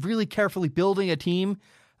really, really carefully building a team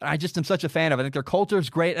that I just am such a fan of. I think their culture is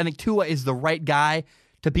great. I think Tua is the right guy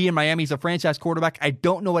to be in Miami. He's a franchise quarterback. I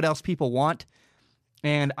don't know what else people want.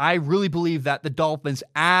 And I really believe that the Dolphins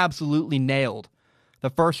absolutely nailed the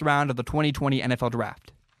first round of the 2020 NFL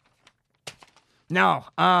Draft. Now,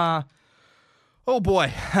 oh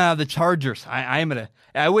boy, the Chargers.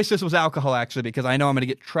 I wish this was alcohol, actually, because I know I'm going to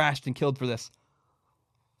get trashed and killed for this.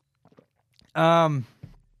 Oh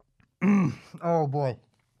boy.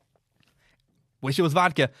 Wish it was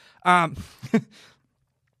vodka.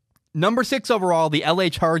 Number 6 overall, the LA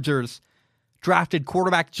Chargers drafted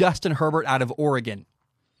quarterback Justin Herbert out of Oregon.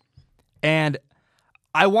 And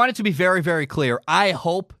I want it to be very, very clear. I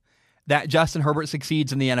hope that Justin Herbert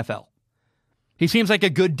succeeds in the NFL. He seems like a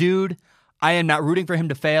good dude. I am not rooting for him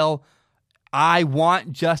to fail. I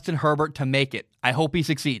want Justin Herbert to make it. I hope he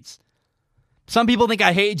succeeds. Some people think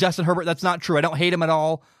I hate Justin Herbert. That's not true. I don't hate him at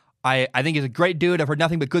all. I think he's a great dude. I've heard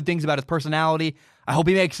nothing but good things about his personality. I hope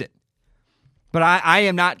he makes it. But I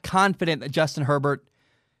am not confident that Justin Herbert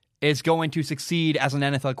is going to succeed as an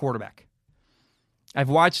NFL quarterback. I've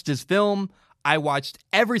watched his film. I watched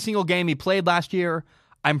every single game he played last year.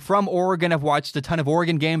 I'm from Oregon. I've watched a ton of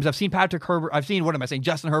Oregon games. I've seen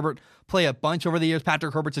Justin Herbert play a bunch over the years.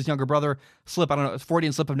 Patrick Herbert's his younger brother. Slip, I don't know,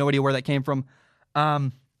 Freudian slip. I have no idea where that came from.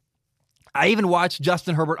 I even watched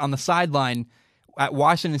Justin Herbert on the sideline at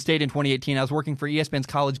Washington State in 2018. I was working for ESPN's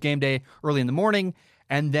College Game Day early in the morning,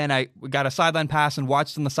 and then I got a sideline pass and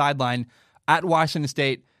watched on the sideline at Washington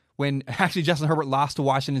State when actually Justin Herbert lost to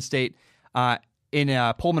Washington State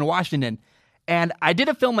in Pullman, Washington. And I did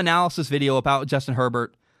a film analysis video about Justin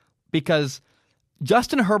Herbert because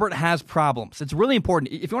Justin Herbert has problems. It's really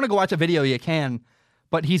important. If you want to go watch a video, you can.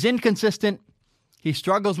 But he's inconsistent. He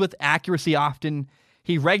struggles with accuracy often.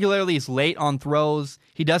 He regularly is late on throws.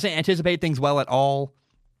 He doesn't anticipate things well at all.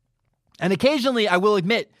 And occasionally, I will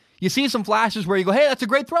admit, you see some flashes where you go, hey, that's a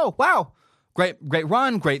great throw. Wow. Great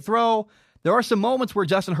run, great throw. There are some moments where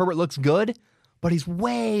Justin Herbert looks good, but he's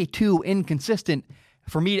way too inconsistent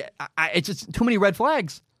for me. It's just too many red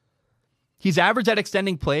flags. He's average at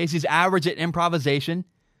extending plays. He's average at improvisation.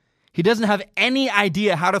 He doesn't have any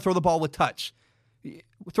idea how to throw the ball with touch.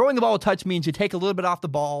 throwing the ball with touch means you take a little bit off the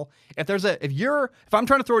ball. If I'm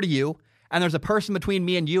trying to throw to you and there's a person between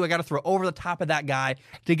me and you, I got to throw over the top of that guy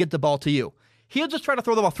to get the ball to you. He'll just try to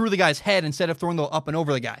throw the ball through the guy's head instead of throwing the ball up and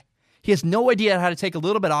over the guy. He has no idea how to take a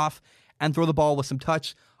little bit off and throw the ball with some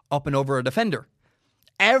touch up and over a defender.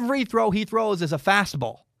 Every throw he throws is a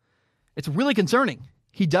fastball. It's really concerning.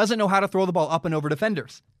 He doesn't know how to throw the ball up and over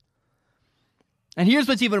defenders. And here's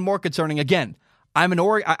what's even more concerning. Again, I'm an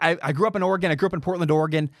I grew up in Oregon. I grew up in Portland,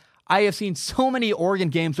 Oregon. I have seen so many Oregon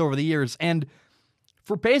games over the years, and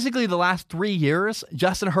for basically the last 3 years,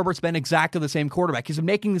 Justin Herbert's been exactly the same quarterback. He's been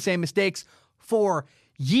making the same mistakes for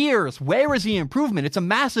years. Where is the improvement? It's a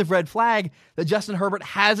massive red flag that Justin Herbert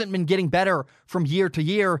hasn't been getting better from year to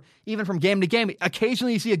year, even from game to game.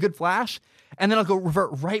 Occasionally you see a good flash, and then I'll go revert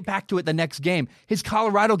right back to it the next game. His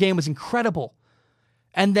Colorado game was incredible.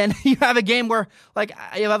 And then you have a game where, like,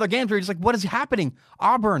 you have other games where you're just like, what is happening?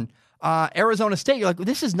 Auburn, Arizona State. You're like,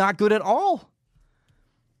 this is not good at all.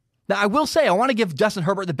 Now, I will say, I want to give Justin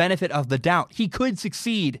Herbert the benefit of the doubt. He could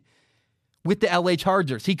succeed with the LA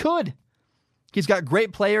Chargers. He could. He's got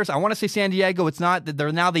great players. I want to say San Diego. It's not.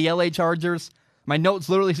 They're now the LA Chargers. My notes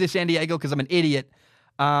literally say San Diego because I'm an idiot.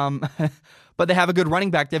 But they have a good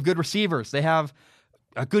running back. They have good receivers. They have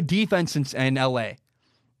a good defense in LA.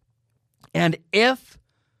 And if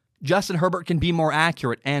Justin Herbert can be more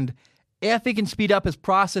accurate, and if he can speed up his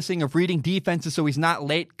processing of reading defenses so he's not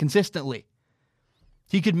late consistently,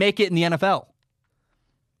 he could make it in the NFL.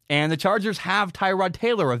 And the Chargers have Tyrod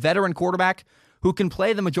Taylor, a veteran quarterback who can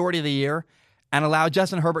play the majority of the year and allow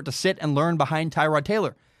Justin Herbert to sit and learn behind Tyrod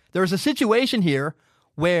Taylor. There's a situation here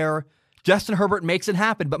where Justin Herbert makes it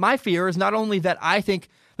happen. But my fear is not only that I think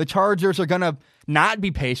the Chargers are going to not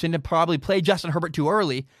be patient and probably play Justin Herbert too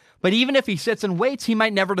early, but even if he sits and waits, he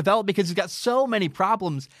might never develop because he's got so many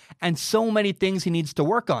problems and so many things he needs to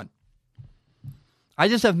work on. I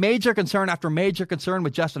just have major concern after major concern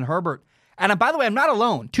with Justin Herbert. And by the way, I'm not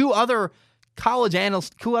alone. Two other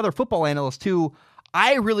football analysts who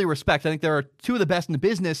I really respect, I think they're two of the best in the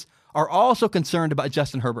business, are also concerned about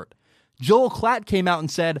Justin Herbert. Joel Klatt came out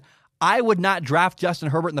and said, I would not draft Justin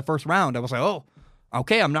Herbert in the first round. I was like, oh,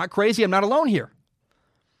 okay, I'm not crazy. I'm not alone here.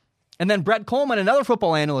 And then Brett Coleman, another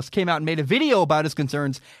football analyst, came out and made a video about his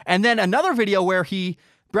concerns. And then another video where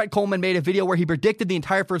Brett Coleman made a video where he predicted the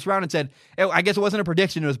entire first round and said, I guess it wasn't a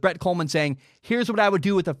prediction. It was Brett Coleman saying, here's what I would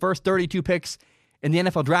do with the first 32 picks in the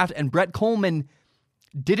NFL draft. And Brett Coleman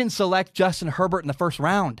didn't select Justin Herbert in the first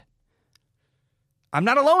round. I'm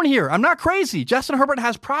not alone here. I'm not crazy. Justin Herbert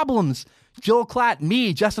has problems. Joel Klatt,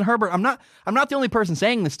 me, Justin Herbert. I'm not the only person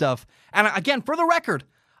saying this stuff. And again, for the record,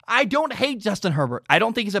 I don't hate Justin Herbert. I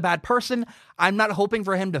don't think he's a bad person. I'm not hoping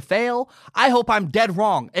for him to fail. I hope I'm dead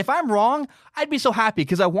wrong. If I'm wrong, I'd be so happy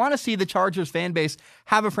because I want to see the Chargers fan base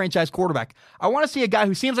have a franchise quarterback. I want to see a guy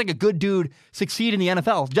who seems like a good dude succeed in the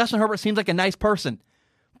NFL. Justin Herbert seems like a nice person,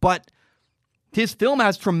 but his film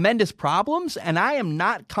has tremendous problems, and I am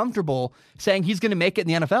not comfortable saying he's going to make it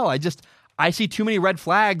in the NFL. I see too many red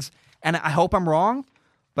flags, and I hope I'm wrong,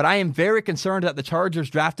 but I am very concerned that the Chargers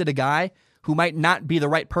drafted a guy who might not be the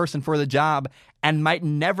right person for the job and might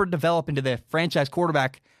never develop into the franchise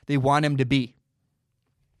quarterback they want him to be.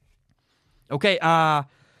 Okay, oh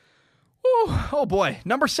boy.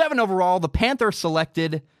 Number 7 overall, the Panthers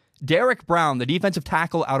selected Derek Brown, the defensive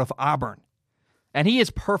tackle out of Auburn. And he is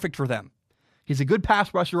perfect for them. He's a good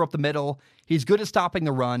pass rusher up the middle. He's good at stopping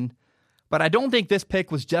the run. But I don't think this pick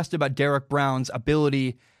was just about Derek Brown's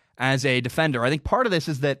ability as a defender. I think part of this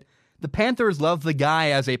is that the Panthers love the guy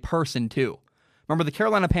as a person, too. Remember, the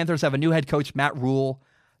Carolina Panthers have a new head coach, Matt Rule.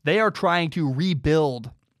 They are trying to rebuild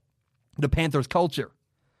the Panthers culture.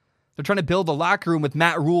 They're trying to build a locker room with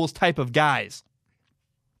Matt Rule's type of guys.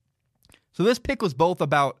 So this pick was both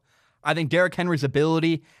about, I think, Derrick Henry's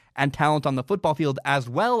ability and talent on the football field, as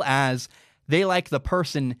well as they like the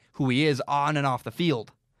person who he is on and off the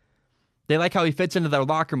field. They like how he fits into their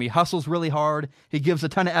locker room. He hustles really hard. He gives a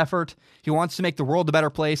ton of effort. He wants to make the world a better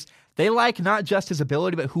place. They like not just his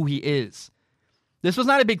ability, but who he is. This was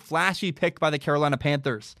not a big flashy pick by the Carolina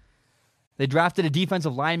Panthers. They drafted a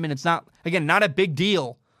defensive lineman. It's not a big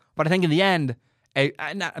deal, but I think in the end,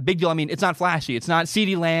 not a big deal. I mean, it's not flashy. It's not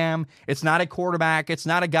CeeDee Lamb. It's not a quarterback. It's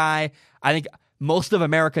not a guy. I think most of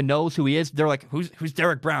America knows who he is. They're like, who's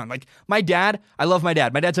Derek Brown? Like, my dad, I love my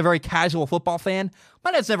dad. My dad's a very casual football fan.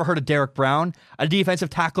 My dad's never heard of Derek Brown, a defensive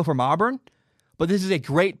tackle from Auburn. But this is a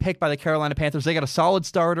great pick by the Carolina Panthers. They got a solid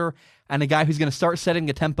starter and a guy who's going to start setting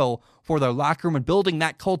the tempo for their locker room and building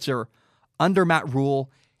that culture under Matt Rule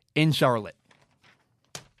in Charlotte.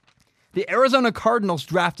 The Arizona Cardinals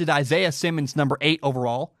drafted Isaiah Simmons, number 8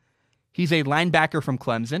 overall. He's a linebacker from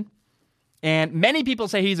Clemson. And many people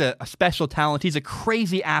say he's a special talent. He's a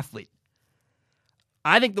crazy athlete.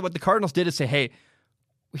 I think that what the Cardinals did is say, hey,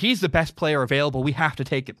 he's the best player available. We have to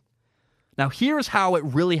take him. Now, here's how it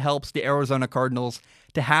really helps the Arizona Cardinals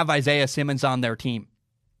to have Isaiah Simmons on their team.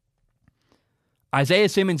 Isaiah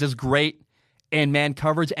Simmons is great in man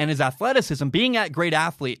coverage, and his athleticism, being a great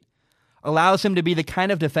athlete, allows him to be the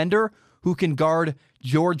kind of defender who can guard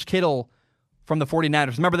George Kittle from the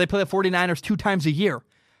 49ers. Remember, they play the 49ers 2 times a year.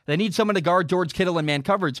 They need someone to guard George Kittle in man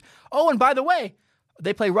coverage. Oh, and by the way,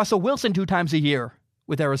 they play Russell Wilson 2 times a year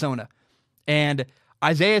with Arizona. And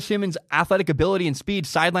Isaiah Simmons' athletic ability and speed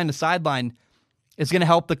sideline to sideline is going to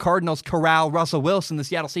help the Cardinals corral Russell Wilson, the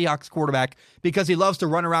Seattle Seahawks quarterback, because he loves to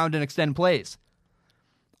run around and extend plays.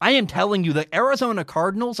 I am telling you, the Arizona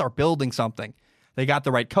Cardinals are building something. They got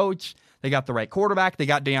the right coach. They got the right quarterback. They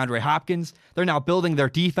got DeAndre Hopkins. They're now building their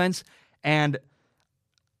defense. And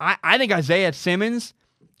I think Isaiah Simmons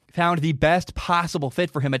found the best possible fit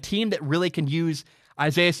for him, a team that really can use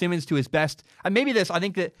Isaiah Simmons to his best. And maybe I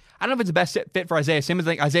don't know if it's the best fit for Isaiah Simmons.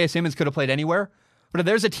 I think Isaiah Simmons could have played anywhere. But if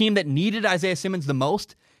there's a team that needed Isaiah Simmons the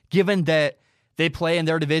most, given that they play in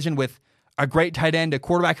their division with a great tight end, a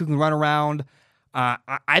quarterback who can run around,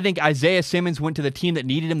 I think Isaiah Simmons went to the team that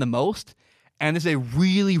needed him the most. And this is a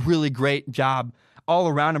really, really great job all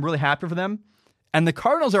around. I'm really happy for them. And the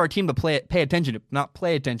Cardinals are a team to pay attention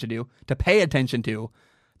to.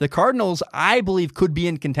 The Cardinals, I believe, could be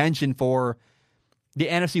in contention for the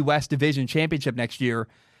NFC West Division Championship next year.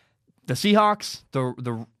 The Seahawks,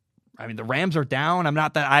 the Rams are down.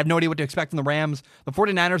 I have no idea what to expect from the Rams. The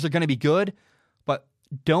 49ers are going to be good, but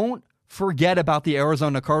don't forget about the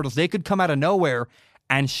Arizona Cardinals. They could come out of nowhere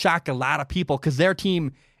and shock a lot of people because their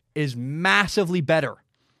team is massively better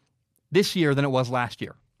this year than it was last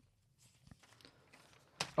year.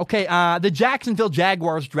 Okay, the Jacksonville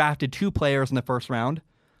Jaguars drafted 2 players in the first round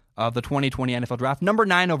of the 2020 NFL Draft. Number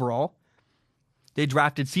 9 overall, they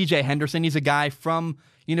drafted C.J. Henderson. He's a guy from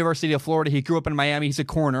University of Florida. He grew up in Miami. He's a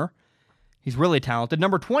corner. He's really talented.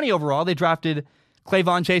 Number 20 overall, they drafted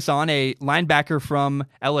Clavon Chaisson, a linebacker from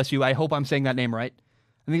LSU. I hope I'm saying that name right.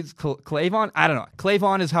 I think it's Clavon. I don't know.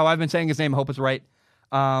 Clavon is how I've been saying his name. I hope it's right.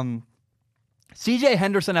 C.J.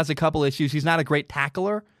 Henderson has a couple issues. He's not a great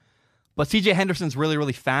tackler, but C.J. Henderson's really,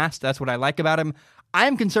 really fast. That's what I like about him.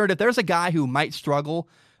 I'm concerned if there's a guy who might struggle.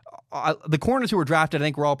 The corners who were drafted, I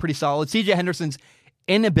think, were all pretty solid. C.J. Henderson's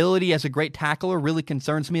inability as a great tackler really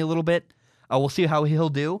concerns me a little bit. We'll see how he'll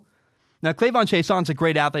do. Now, Clavon Chaisson's a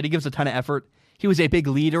great athlete. He gives a ton of effort. He was a big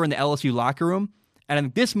leader in the LSU locker room. And I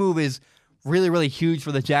think this move is really, really huge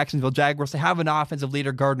for the Jacksonville Jaguars. They have an offensive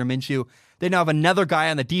leader, Gardner Minshew. They now have another guy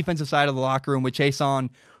on the defensive side of the locker room with Chaisson,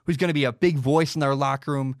 who's going to be a big voice in their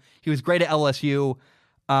locker room. He was great at LSU.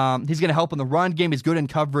 He's going to help in the run game. He's good in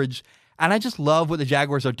coverage. And I just love what the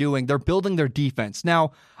Jaguars are doing. They're building their defense.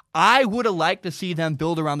 Now, I would have liked to see them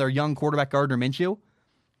build around their young quarterback, Gardner Minshew.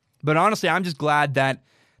 But honestly, I'm just glad that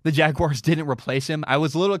the Jaguars didn't replace him. I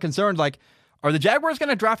was a little concerned, are the Jaguars going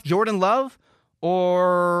to draft Jordan Love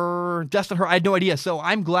or Justin Herbert? I had no idea. So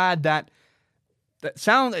I'm glad that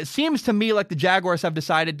it seems to me like the Jaguars have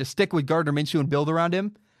decided to stick with Gardner Minshew and build around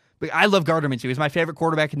him. But I love Gardner Minshew. He's my favorite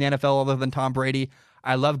quarterback in the NFL other than Tom Brady.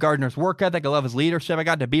 I love Gardner's work ethic. I love his leadership. I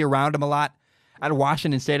got to be around him a lot at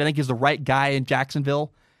Washington State. I think he's the right guy in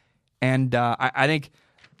Jacksonville. And I think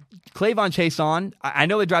Clavon Chaisson, I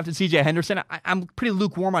know they drafted C.J. Henderson. I'm pretty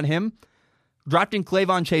lukewarm on him. Drafting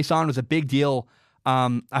Clavon Chaisson was a big deal.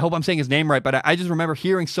 I hope I'm saying his name right, but I just remember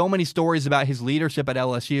hearing so many stories about his leadership at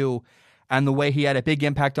LSU and the way he had a big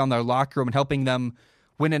impact on their locker room and helping them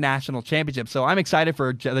win a national championship. So I'm excited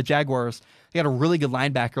for the Jaguars. They got a really good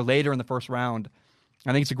linebacker later in the first round.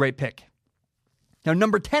 I think it's a great pick. Now,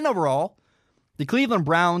 number 10 overall, the Cleveland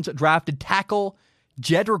Browns drafted tackle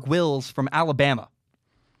Jedrick Wills from Alabama.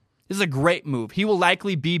 This is a great move. He will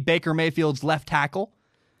likely be Baker Mayfield's left tackle.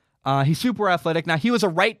 He's super athletic. Now, he was a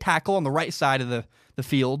right tackle on the right side of the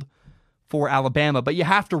field for Alabama, but you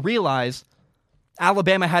have to realize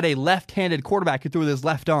Alabama had a left-handed quarterback who threw with his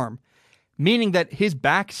left arm, meaning that his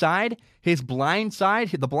backside, his blind side,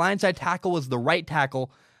 the blind side tackle was the right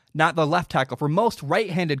tackle, not the left tackle. For most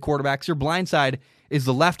right-handed quarterbacks, your blind side is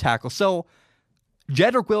the left tackle. So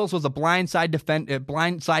Jedrick Wills was a blind side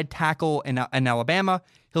tackle in Alabama.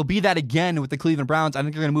 He'll be that again with the Cleveland Browns. I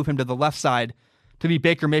think they're going to move him to the left side to be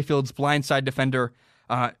Baker Mayfield's blind side defender.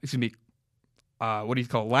 What do you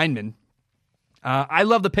call it? Lineman. I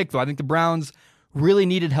love the pick, though. I think the Browns really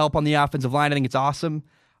needed help on the offensive line. I think it's awesome.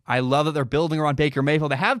 I love that they're building around Baker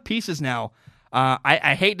Mayfield. They have pieces now.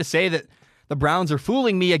 I hate to say that the Browns are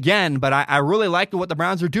fooling me again, but I really like what the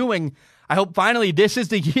Browns are doing. I hope finally this is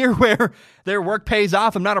the year where their work pays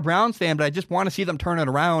off. I'm not a Browns fan, but I just want to see them turn it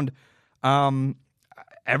around.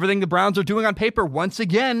 Everything the Browns are doing on paper, once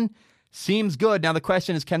again, seems good. Now the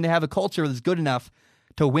question is, can they have a culture that's good enough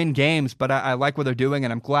to win games? But I like what they're doing,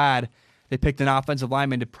 and I'm glad they picked an offensive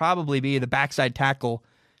lineman to probably be the backside tackle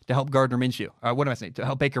to help Gardner Minshew. What am I saying? To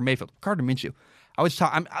help Baker Mayfield. Gardner Minshew.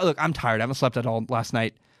 I'm tired. I haven't slept at all last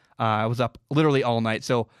night. I was up literally all night.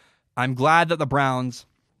 So I'm glad that the Browns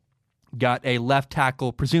got a left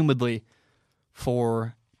tackle, presumably,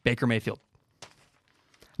 for Baker Mayfield.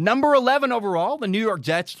 Number 11 overall, the New York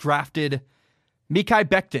Jets drafted Mekhi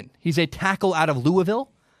Becton. He's a tackle out of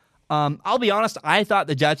Louisville. I'll be honest, I thought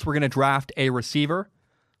the Jets were going to draft a receiver,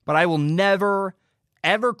 but I will never,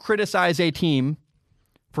 ever criticize a team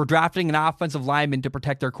for drafting an offensive lineman to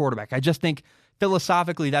protect their quarterback. I just think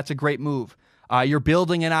philosophically that's a great move. You're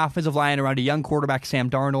building an offensive line around a young quarterback, Sam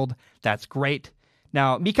Darnold. That's great.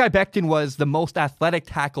 Now, Mekhi Becton was the most athletic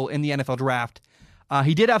tackle in the NFL draft.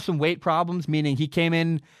 He did have some weight problems, meaning he came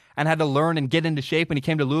in and had to learn and get into shape when he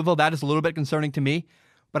came to Louisville. That is a little bit concerning to me.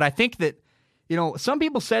 But I think that, some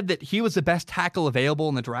people said that he was the best tackle available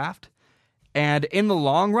in the draft. And in the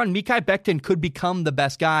long run, Mekhi Becton could become the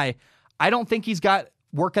best guy. I don't think he's got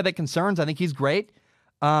work ethic concerns. I think he's great.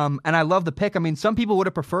 And I love the pick. I mean, some people would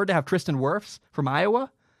have preferred to have Tristan Wirfs from Iowa.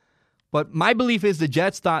 But my belief is the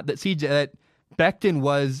Jets thought that Becton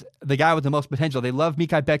was the guy with the most potential. They loved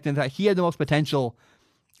Mekhi Becton. Thought he had the most potential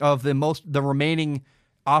of the remaining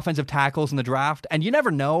offensive tackles in the draft. And you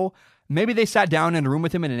never know. Maybe they sat down in a room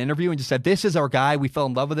with him in an interview and just said, "This is our guy. We fell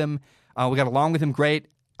in love with him. We got along with him great."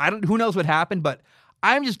 Who knows what happened, but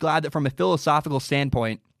I'm just glad that from a philosophical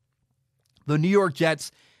standpoint, the New York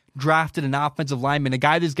Jets drafted an offensive lineman, a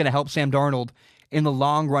guy that's going to help Sam Darnold in the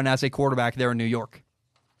long run as a quarterback there in New York.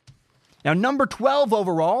 Now, number 12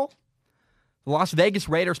 overall, the Las Vegas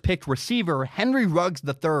Raiders picked receiver Henry Ruggs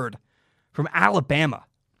III from Alabama.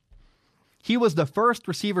 He was the first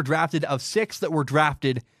receiver drafted of 6 that were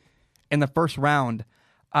drafted in the first round.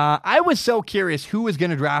 I was so curious who was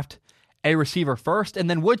going to draft a receiver first, and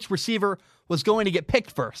then which receiver was going to get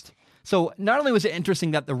picked first. So not only was it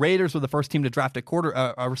interesting that the Raiders were the first team to draft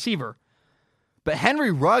a receiver, but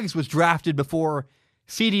Henry Ruggs was drafted before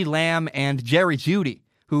CeeDee Lamb and Jerry Jeudy,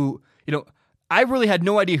 who, I really had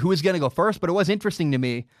no idea who was going to go first, but it was interesting to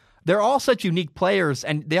me. They're all such unique players,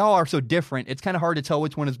 and they all are so different. It's kind of hard to tell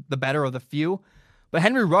which one is the better of the few. But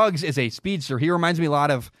Henry Ruggs is a speedster. He reminds me a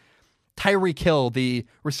lot of Tyreek Hill, the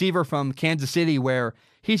receiver from Kansas City, where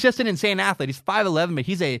he's just an insane athlete. He's 5'11", but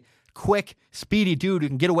he's a quick, speedy dude who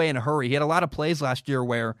can get away in a hurry. He had a lot of plays last year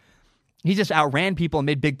where he just outran people and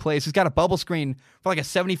made big plays. He's got a bubble screen for like a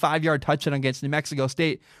 75-yard touchdown against New Mexico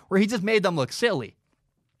State where he just made them look silly.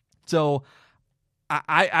 So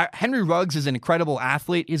Henry Ruggs is an incredible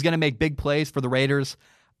athlete. He's going to make big plays for the Raiders.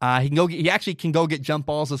 He actually can go get jump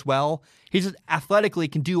balls as well. He just athletically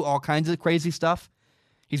can do all kinds of crazy stuff.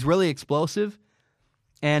 He's really explosive.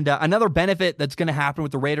 And another benefit that's going to happen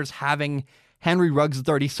with the Raiders having Henry Ruggs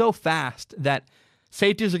III, he's so fast that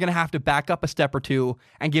safeties are going to have to back up a step or two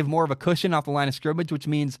and give more of a cushion off the line of scrimmage, which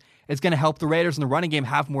means it's going to help the Raiders in the running game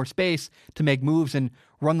have more space to make moves and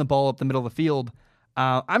run the ball up the middle of the field.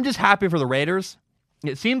 I'm just happy for the Raiders.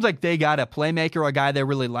 It seems like they got a playmaker, a guy they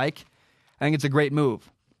really like. I think it's a great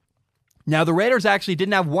move. Now, the Raiders actually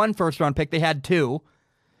didn't have one first-round pick. They had 2.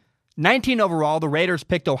 19 overall, the Raiders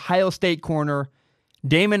picked Ohio State corner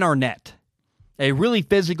Damon Arnett, a really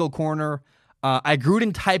physical corner, a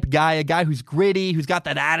Gruden-type guy, a guy who's gritty, who's got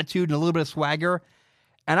that attitude and a little bit of swagger.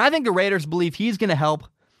 And I think the Raiders believe he's going to help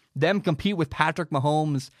them compete with Patrick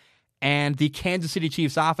Mahomes and the Kansas City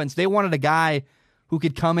Chiefs offense. They wanted a guy who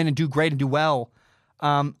could come in and do great and do well.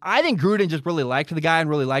 I think Gruden just really liked the guy and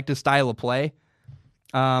really liked his style of play.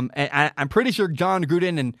 And I'm pretty sure John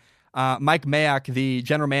Gruden and Mike Mayock, the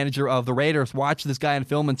general manager of the Raiders, watched this guy in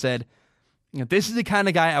film and said, this is the kind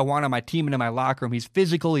of guy I want on my team and in my locker room. He's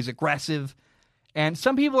physical, he's aggressive. And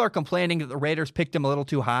some people are complaining that the Raiders picked him a little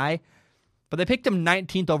too high, but they picked him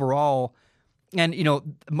 19th overall. And,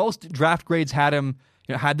 most draft grades had him,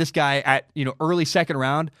 had this guy at, early second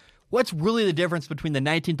round. What's really the difference between the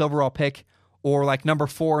 19th overall pick or like number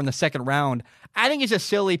 4 in the second round? I think it's just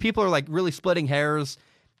silly. People are like really splitting hairs.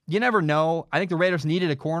 You never know. I think the Raiders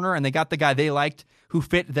needed a corner, and they got the guy they liked who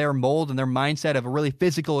fit their mold and their mindset of a really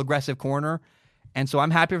physical, aggressive corner. And so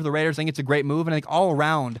I'm happy for the Raiders. I think it's a great move. And I think all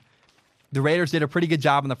around, the Raiders did a pretty good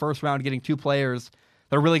job in the first round getting 2 players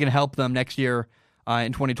that are really going to help them next year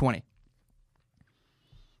in 2020.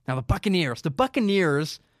 Now, the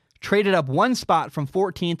Buccaneers traded up 1 spot from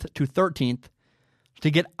 14th to 13th to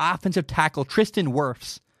get offensive tackle Tristan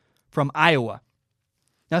Wirfs from Iowa.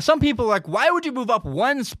 Now, some people are like, why would you move up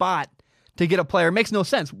one spot to get a player? It makes no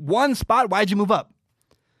sense. One spot, why'd you move up?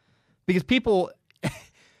 Because people,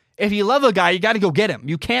 if you love a guy, you got to go get him.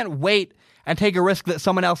 You can't wait and take a risk that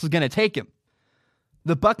someone else is going to take him.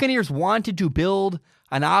 The Buccaneers wanted to build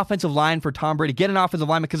an offensive line for Tom Brady, get an offensive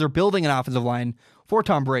lineman because they're building an offensive line for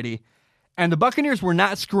Tom Brady. And the Buccaneers were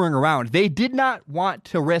not screwing around. They did not want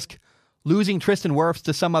to risk losing Tristan Wirfs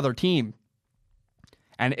to some other team.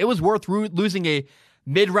 And it was worth losing a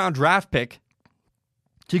mid-round draft pick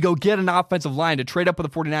to go get an offensive line, to trade up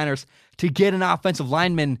with the 49ers, to get an offensive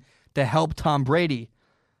lineman to help Tom Brady.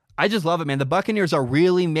 I just love it, man. The Buccaneers are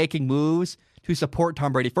really making moves to support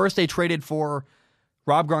Tom Brady. First, they traded for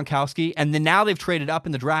Rob Gronkowski, and then now they've traded up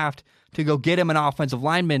in the draft to go get him an offensive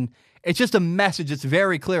lineman. It's just a message. It's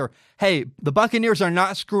very clear. Hey, the Buccaneers are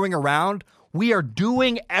not screwing around. We are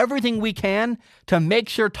doing everything we can to make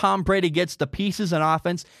sure Tom Brady gets the pieces and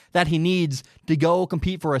offense that he needs to go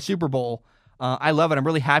compete for a Super Bowl. I love it. I'm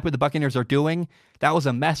really happy what the Buccaneers are doing. That was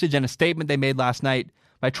a message and a statement they made last night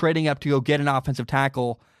by trading up to go get an offensive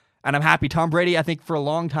tackle. And I'm happy. Tom Brady, I think for a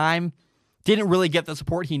long time, didn't really get the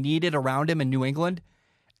support he needed around him in New England.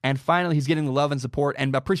 And finally, he's getting the love and support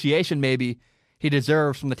and appreciation maybe he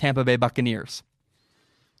deserves from the Tampa Bay Buccaneers.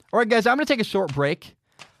 All right, guys, I'm going to take a short break.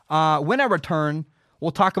 When I return,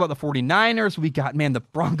 we'll talk about the 49ers. We got, the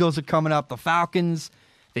Broncos are coming up, the Falcons,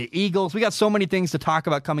 the Eagles. We got so many things to talk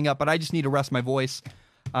about coming up, but I just need to rest my voice.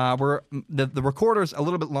 The recorder's a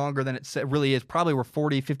little bit longer than it really is. Probably we're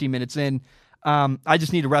 40, 50 minutes in. I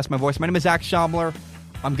just need to rest my voice. My name is Zach Schaumler.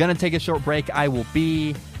 I'm going to take a short break. I will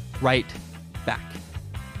be right back.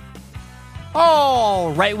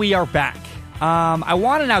 All right, we are back. I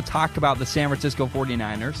want to now talk about the San Francisco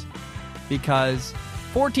 49ers because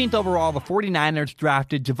 14th overall, the 49ers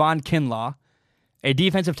drafted Javon Kinlaw, a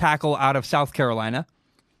defensive tackle out of South Carolina.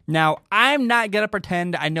 Now, I'm not going to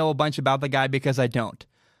pretend I know a bunch about the guy because I don't.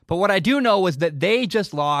 But what I do know is that they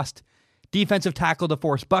just lost defensive tackle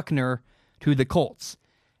DeForest Buckner to the Colts.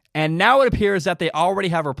 And now it appears that they already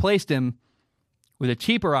have replaced him with a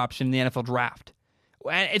cheaper option in the NFL draft.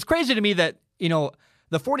 And it's crazy to me that,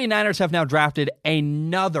 the 49ers have now drafted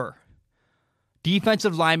another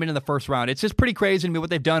defensive lineman in the first round. It's just pretty crazy to me what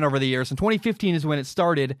they've done over the years. In 2015 is when it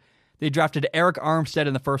started. They drafted Eric Armstead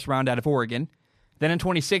in the first round out of Oregon. Then in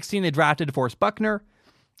 2016, they drafted DeForest Buckner.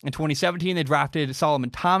 In 2017, they drafted Solomon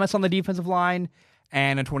Thomas on the defensive line.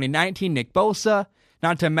 And in 2019, Nick Bosa.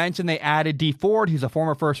 Not to mention they added Dee Ford, who's a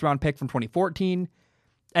former first-round pick from 2014.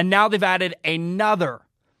 And now they've added another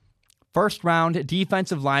first-round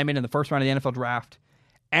defensive lineman in the first round of the NFL draft.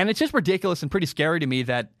 And it's just ridiculous and pretty scary to me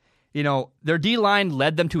that, their D-line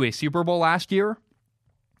led them to a Super Bowl last year.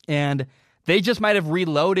 And they just might have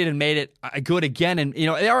reloaded and made it good again. And, it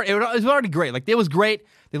was already great. Like, it was great.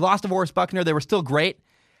 They lost DeForest Buckner. They were still great.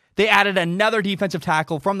 They added another defensive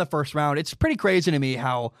tackle from the first round. It's pretty crazy to me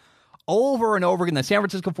how over and over again the San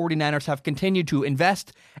Francisco 49ers have continued to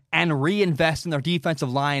invest and reinvest in their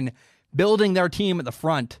defensive line, building their team at the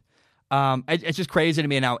front. It's just crazy to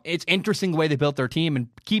me. Now, it's interesting the way they built their team and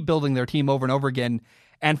keep building their team over and over again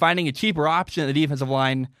and finding a cheaper option at the defensive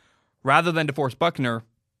line rather than DeForest Buckner.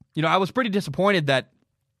 I was pretty disappointed that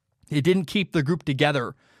they didn't keep the group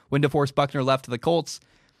together when DeForest Buckner left to the Colts.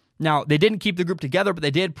 Now, they didn't keep the group together, but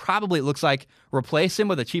they did probably, it looks like, replace him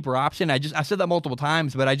with a cheaper option. I said that multiple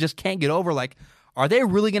times, but I just can't get over, are they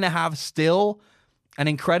really going to have still an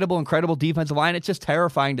incredible defensive line? It's just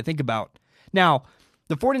terrifying to think about. Now,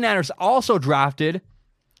 the 49ers also drafted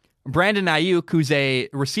Brandon Ayuk, who's a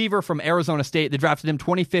receiver from Arizona State. They drafted him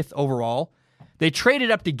 25th overall. They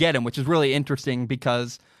traded up to get him, which is really interesting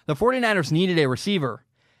because the 49ers needed a receiver.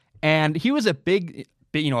 And he was a big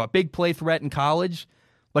play threat in college,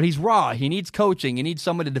 but he's raw. He needs coaching. He needs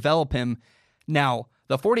someone to develop him. Now,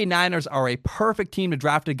 the 49ers are a perfect team to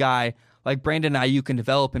draft a guy like Brandon Ayuk and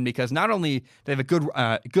develop him because not only they have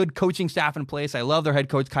a good coaching staff in place, I love their head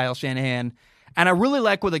coach, Kyle Shanahan, and I really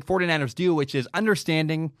like what the 49ers do, which is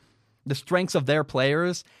understanding the strengths of their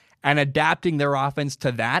players and adapting their offense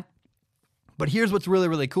to that. But here's what's really,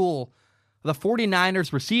 really cool. The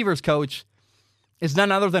 49ers receivers coach is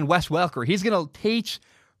none other than Wes Welker. He's going to teach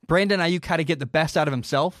Brandon Ayuk how to get the best out of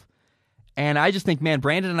himself. And I just think,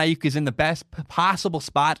 Brandon Ayuk is in the best possible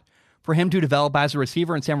spot for him to develop as a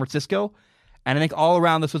receiver in San Francisco. And I think all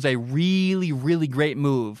around this was a really, really great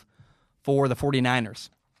move for the 49ers.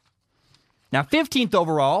 Now, 15th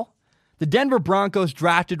overall, the Denver Broncos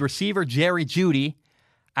drafted receiver Jerry Jeudy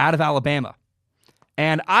out of Alabama.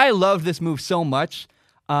 And I love this move so much.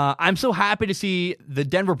 I'm so happy to see the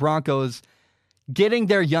Denver Broncos getting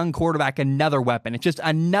their young quarterback another weapon. It's just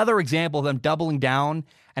another example of them doubling down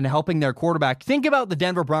and helping their quarterback. Think about the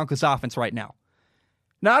Denver Broncos offense right now.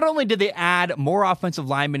 Not only did they add more offensive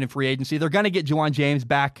linemen in free agency, they're going to get Juwan James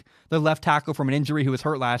back, their left tackle from an injury who was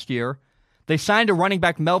hurt last year. They signed a running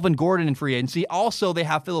back, Melvin Gordon, in free agency. Also, they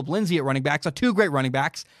have Phillip Lindsay at running back, so two great running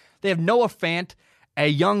backs. They have Noah Fant, a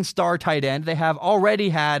young star tight end. They have already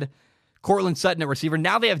had Cortland Sutton at receiver.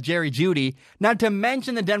 Now they have Jerry Jeudy. Not to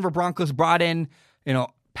mention the Denver Broncos brought in,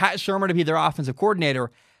 Pat Shurmur to be their offensive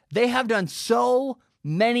coordinator. They have done so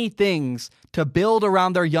many things to build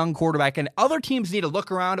around their young quarterback, and other teams need to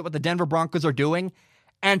look around at what the Denver Broncos are doing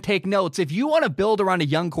and take notes. If you want to build around a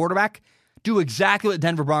young quarterback, do exactly what the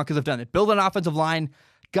Denver Broncos have done. They built an offensive line,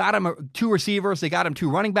 got him two receivers, they got him two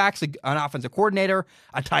running backs, an offensive coordinator,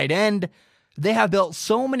 a tight end. They have built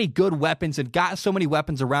so many good weapons and got so many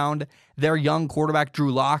weapons around their young quarterback,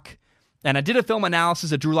 Drew Lock. And I did a film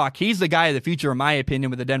analysis of Drew Lock. He's the guy of the future, in my opinion,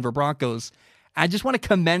 with the Denver Broncos. I just want to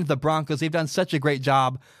commend the Broncos. They've done such a great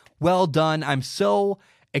job. Well done. I'm so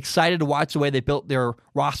excited to watch the way they built their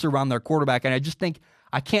roster around their quarterback. And I just think,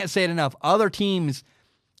 I can't say it enough, other teams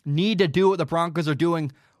need to do what the Broncos are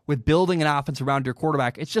doing with building an offense around your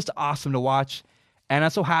quarterback. It's just awesome to watch. And I'm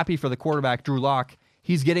so happy for the quarterback, Drew Lock.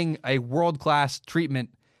 He's getting a world-class treatment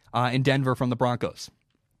in Denver from the Broncos.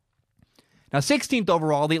 Now, 16th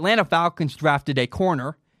overall, the Atlanta Falcons drafted a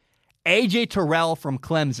corner, A.J. Terrell from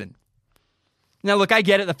Clemson. Now, look, I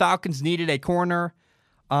get it. The Falcons needed a corner,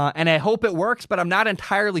 and I hope it works, but I'm not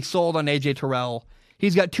entirely sold on A.J. Terrell.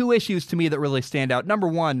 He's got two issues to me that really stand out. Number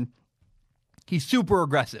one, he's super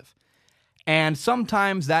aggressive, and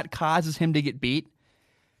sometimes that causes him to get beat,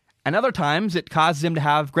 and other times it causes him to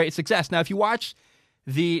have great success. Now, if you watch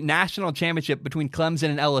the national championship between Clemson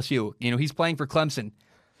and LSU, he's playing for Clemson.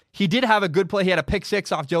 He did have a good play. He had a pick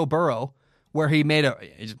six off Joe Burrow where he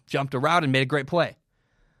jumped a route and made a great play.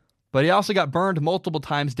 But he also got burned multiple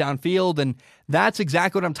times downfield, and that's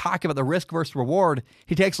exactly what I'm talking about, the risk versus reward.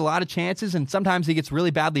 He takes a lot of chances, and sometimes he gets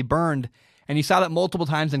really badly burned, and you saw that multiple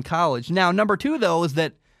times in college. Now, number two, though, is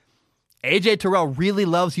that A.J. Terrell really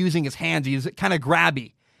loves using his hands. He's kind of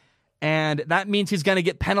grabby, and that means he's going to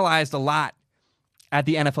get penalized a lot at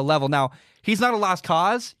the NFL level. Now, he's not a lost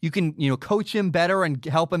cause. You can, coach him better and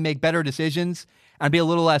help him make better decisions and be a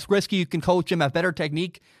little less risky. You can coach him, have better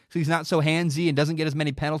technique, so he's not so handsy and doesn't get as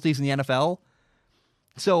many penalties in the NFL.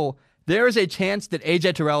 So there is a chance that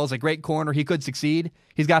A.J. Terrell is a great corner. He could succeed.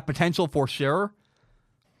 He's got potential for sure.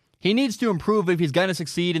 He needs to improve if he's going to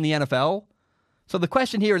succeed in the NFL. So the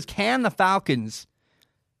question here is, can the Falcons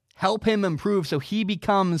help him improve so he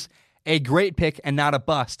becomes a great pick and not a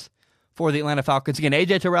bust for the Atlanta Falcons? Again,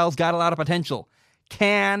 A.J. Terrell's got a lot of potential.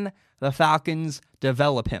 Can the Falcons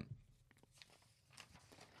develop him?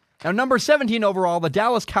 Now, number 17 overall, the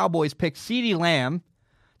Dallas Cowboys picked CeeDee Lamb,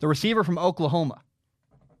 the receiver from Oklahoma.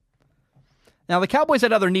 Now, the Cowboys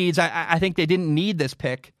had other needs. I think they didn't need this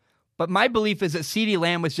pick, but my belief is that CeeDee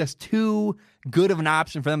Lamb was just too good of an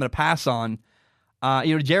option for them to pass on.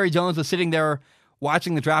 Jerry Jones was sitting there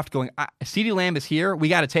watching the draft going, CeeDee Lamb is here. We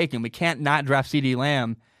got to take him. We can't not draft CeeDee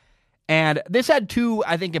Lamb. And this had two,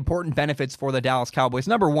 I think, important benefits for the Dallas Cowboys.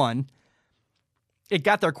 Number one, it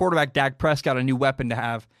got their quarterback, Dak Prescott, a new weapon to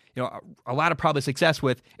have a lot of probably success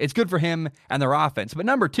with. It's good for him and their offense. But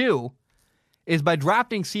number two is by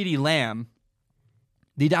drafting CeeDee Lamb,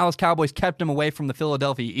 the Dallas Cowboys kept him away from the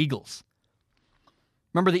Philadelphia Eagles.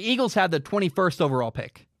 Remember, the Eagles had the 21st overall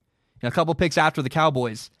pick, a couple picks after the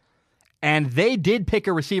Cowboys, and they did pick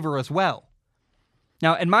a receiver as well.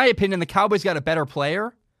 Now, in my opinion, the Cowboys got a better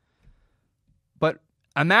player, but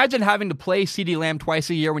imagine having to play CeeDee Lamb twice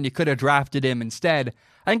a year when you could have drafted him instead.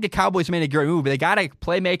 I think the Cowboys made a great move. They got a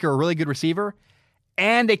playmaker, a really good receiver,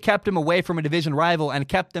 and they kept him away from a division rival and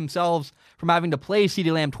kept themselves from having to play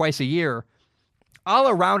CeeDee Lamb twice a year. All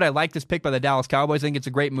around, I like this pick by the Dallas Cowboys. I think it's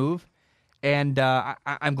a great move, and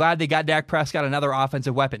I'm glad they got Dak Prescott, another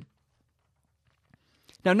offensive weapon.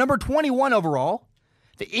 Now, number 21 overall,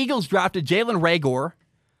 the Eagles drafted Jalen Reagor,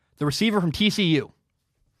 the receiver from TCU.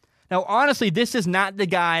 Now, honestly, this is not the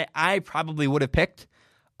guy I probably would have picked.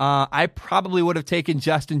 I probably would have taken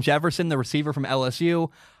Justin Jefferson, the receiver from LSU.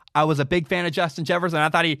 I was a big fan of Justin Jefferson. I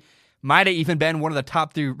thought he might have even been one of the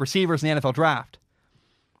top 3 receivers in the NFL draft.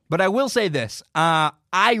 But I will say this.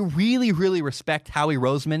 I really, really respect Howie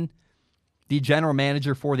Roseman, the general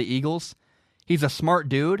manager for the Eagles. He's a smart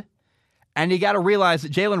dude. And you got to realize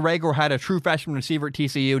that Jalen Reagor had a true freshman receiver at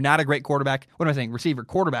TCU, not a great quarterback. What am I saying? Receiver,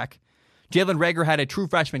 quarterback. Jalen Reagor had a true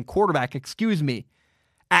freshman quarterback, at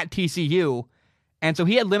TCU. And so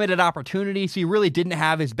he had limited opportunity, so he really didn't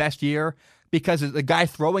have his best year because the guy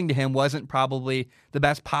throwing to him wasn't probably the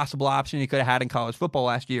best possible option he could have had in college football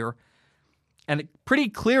last year. And it's pretty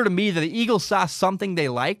clear to me that the Eagles saw something they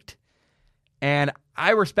liked, and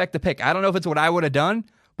I respect the pick. I don't know if it's what I would have done,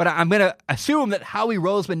 but I'm going to assume that Howie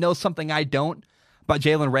Roseman knows something I don't about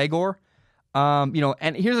Jalen Reagor.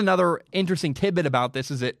 And here's another interesting tidbit about this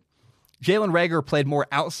is that Jalen Reagor played more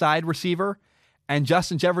outside receiver, and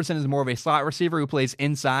Justin Jefferson is more of a slot receiver who plays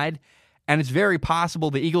inside. And it's very possible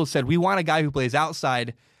the Eagles said, we want a guy who plays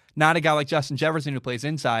outside, not a guy like Justin Jefferson who plays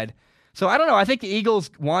inside. So I don't know. I think the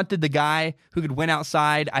Eagles wanted the guy who could win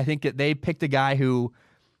outside. I think that they picked a guy who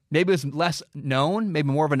maybe was less known, maybe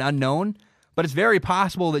more of an unknown. But it's very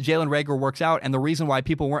possible that Jalen Reagor works out, and the reason why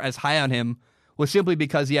people weren't as high on him was simply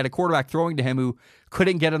because he had a quarterback throwing to him who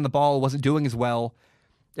couldn't get on the ball, wasn't doing as well.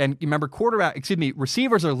 And you remember,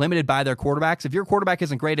 receivers are limited by their quarterbacks. If your quarterback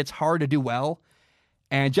isn't great, it's hard to do well.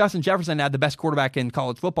 And Justin Jefferson had the best quarterback in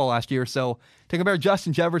college football last year. So to compare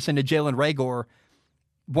Justin Jefferson to Jalen Reagor,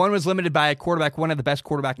 one was limited by a quarterback, one had the best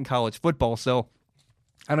quarterback in college football. So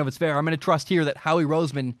I don't know if it's fair. I'm going to trust here that Howie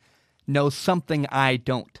Roseman knows something I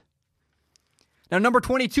don't. Now, number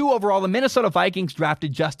 22 overall, the Minnesota Vikings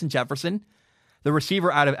drafted Justin Jefferson, the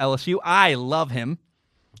receiver out of LSU. I love him.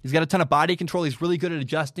 He's got a ton of body control. He's really good at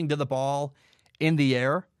adjusting to the ball in the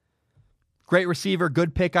air. Great receiver,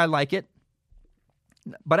 good pick. I like it.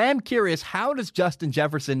 But I am curious, how does Justin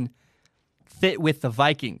Jefferson fit with the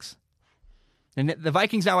Vikings? And the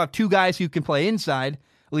Vikings now have two guys who can play inside,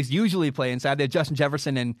 at least usually play inside. They have Justin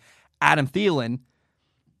Jefferson and Adam Thielen.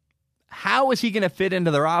 How is he going to fit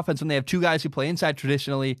into their offense when they have two guys who play inside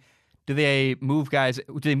traditionally? Do they move guys?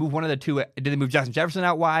 Do they move one of the two? Do they move Justin Jefferson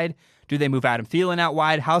out wide? Do they move Adam Thielen out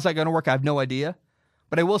wide? How's that going to work? I have no idea.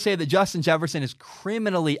 But I will say that Justin Jefferson is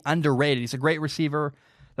criminally underrated. He's a great receiver.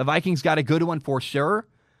 The Vikings got a good one for sure.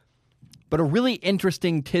 But a really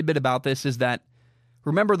interesting tidbit about this is that,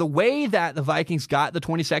 remember, the way that the Vikings got the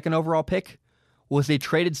 22nd overall pick was they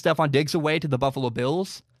traded Stephon Diggs away to the Buffalo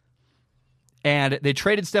Bills. And they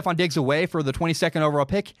traded Stephon Diggs away for the 22nd overall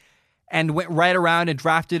pick and went right around and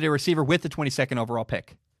drafted a receiver with the 22nd overall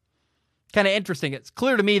pick. Kind of interesting. It's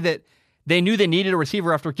clear to me that they knew they needed a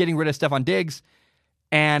receiver after getting rid of Stephon Diggs.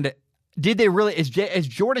 And did they really? Is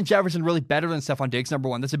Jordan Jefferson really better than Stephon Diggs? Number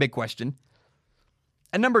one, that's a big question.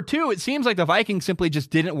 And number two, it seems like the Vikings simply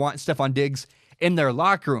just didn't want Stephon Diggs in their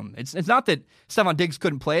locker room. It's not that Stephon Diggs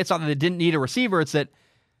couldn't play. It's not that they didn't need a receiver. It's that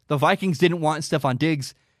the Vikings didn't want Stephon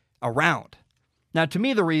Diggs around. Now, to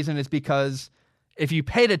me, the reason is because if you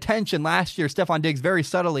paid attention last year, Stephon Diggs very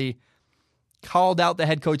subtly called out the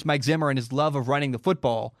head coach Mike Zimmer and his love of running the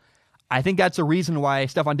football. I think that's the reason why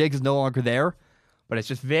Stephon Diggs is no longer there. But it's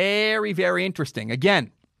just very, very interesting.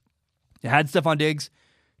 Again, you had Stephon Diggs,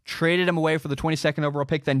 traded him away for the 22nd overall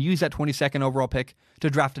pick, then used that 22nd overall pick to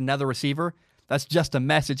draft another receiver. That's just a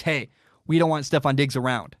message. Hey, we don't want Stephon Diggs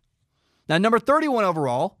around. Now, number 31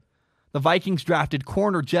 overall, the Vikings drafted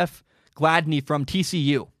corner Jeff Gladney from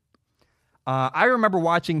TCU. I remember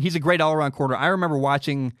watching, he's a great all-around corner. I remember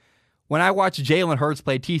watching, when I watched Jalen Hurts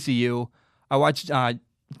play TCU, I watched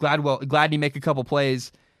Gladney make a couple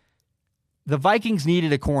plays. The Vikings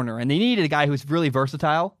needed a corner, and they needed a guy who's really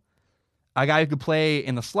versatile, a guy who could play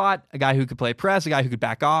in the slot, a guy who could play press, a guy who could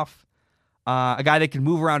back off, a guy that could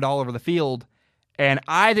move around all over the field. And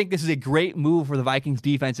I think this is a great move for the Vikings'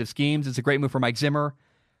 defensive schemes. It's a great move for Mike Zimmer.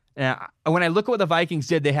 When I look at what the Vikings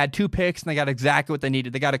did, they had two picks, and they got exactly what they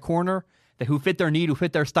needed. They got a corner who fit their need, who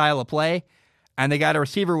fit their style of play, and they got a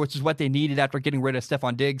receiver, which is what they needed after getting rid of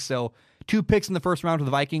Stephon Diggs. So 2 picks in the first round for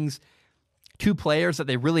the Vikings, 2 players that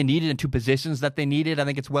they really needed and 2 positions that they needed. I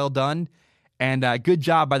think it's well done, and good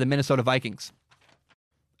job by the Minnesota Vikings.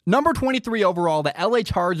 Number 23 overall, the LA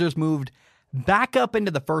Chargers moved back up into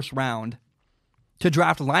the first round to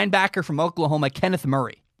draft linebacker from Oklahoma, Kenneth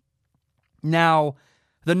Murray. Now,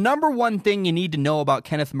 the number one thing you need to know about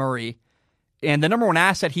Kenneth Murray, and the number one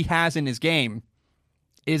asset he has in his game,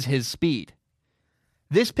 is his speed.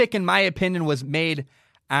 This pick, in my opinion, was made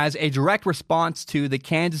as a direct response to the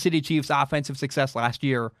Kansas City Chiefs' offensive success last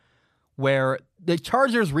year, where the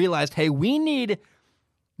Chargers realized, hey, we need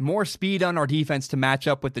more speed on our defense to match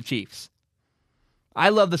up with the Chiefs. I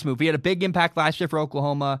love this move. He had a big impact last year for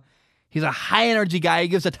Oklahoma. He's a high-energy guy. He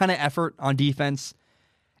gives a ton of effort on defense.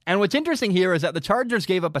 And what's interesting here is that the Chargers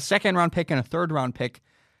gave up a second-round pick and a third-round pick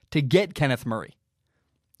to get Kenneth Murray.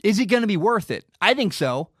 Is he going to be worth it? I think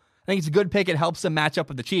so. I think it's a good pick. It helps them match up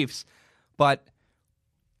with the Chiefs. But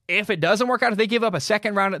if it doesn't work out, if they give up a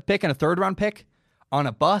second-round pick and a third-round pick on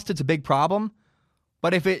a bust, it's a big problem.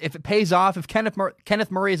 But if it pays off, if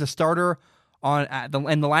Kenneth Murray is a starter in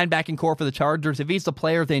the linebacking core for the Chargers, if he's the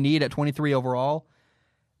player they need at 23 overall,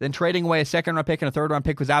 then trading away a second-round pick and a third-round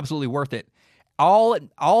pick was absolutely worth it. All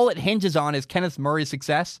it hinges on is Kenneth Murray's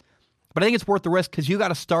success But I think it's worth the risk because you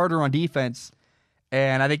got a starter on defense.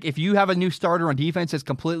 And I think if you have a new starter on defense, it's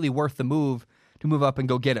completely worth the move to move up and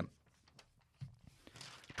go get him.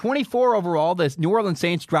 24 overall, the New Orleans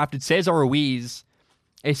Saints drafted Cesar Ruiz,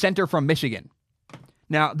 a center from Michigan.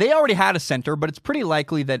 Now, they already had a center, but it's pretty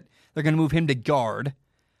likely that they're going to move him to guard.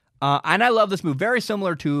 And I love this move. Very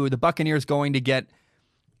similar to the Buccaneers going to get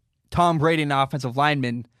Tom Brady, an offensive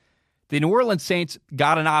lineman. The New Orleans Saints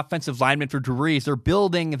got an offensive lineman for Drew Brees. They're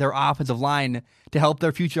building their offensive line to help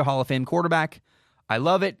their future Hall of Fame quarterback. I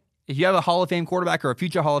love it. If you have a Hall of Fame quarterback or a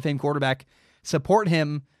future Hall of Fame quarterback, support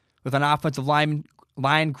him with an offensive line.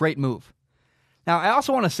 Great move. Now, I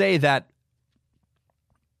also want to say that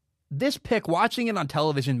this pick, watching it on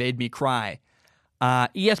television, made me cry.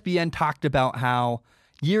 ESPN talked about how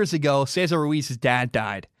years ago, Cesar Ruiz's dad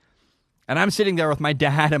died. And I'm sitting there with my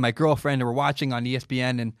dad and my girlfriend, and we're watching on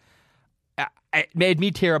ESPN, and it made me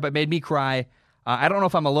tear up. It made me cry. I don't know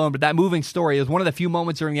if I'm alone, but that moving story is one of the few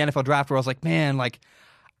moments during the NFL draft where I was like, man, like,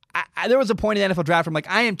 there was a point in the NFL draft where I'm like,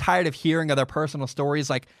 I am tired of hearing other personal stories.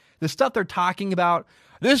 Like, the stuff they're talking about,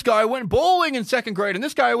 this guy went bowling in second grade, and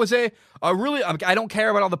this guy was a really, I don't care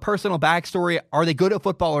about all the personal backstory. Are they good at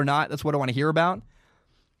football or not? That's what I want to hear about.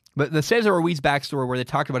 But the Cesar Ruiz backstory where they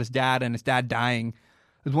talked about his dad and his dad dying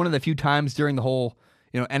was one of the few times during the whole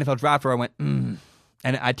NFL draft where I went, and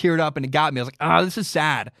I teared up and it got me. I was like, this is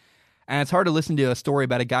sad. And it's hard to listen to a story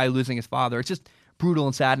about a guy losing his father. It's just brutal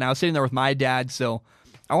and sad. And I was sitting there with my dad, so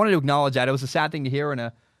I wanted to acknowledge that. It was a sad thing to hear and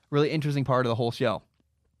a really interesting part of the whole show.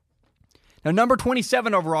 Now, number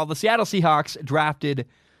 27 overall, the Seattle Seahawks drafted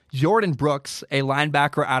Jordan Brooks, a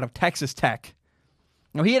linebacker out of Texas Tech.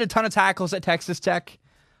 Now, he had a ton of tackles at Texas Tech.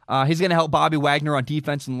 He's going to help Bobby Wagner on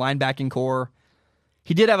defense and linebacking core.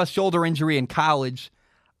 He did have a shoulder injury in college.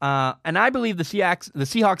 And I believe the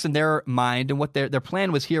Seahawks in their mind and what their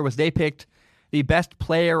plan was here was they picked the best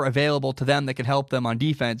player available to them that could help them on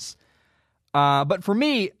defense. But for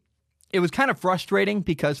me, it was kind of frustrating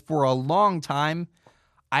because for a long time,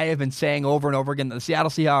 I have been saying over and over again that the Seattle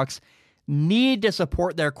Seahawks need to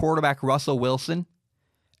support their quarterback, Russell Wilson,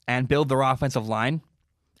 and build their offensive line.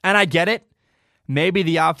 And I get it. Maybe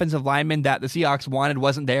the offensive lineman that the Seahawks wanted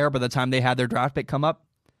wasn't there by the time they had their draft pick come up.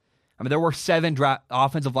 I mean, there were 7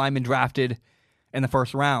 offensive linemen drafted in the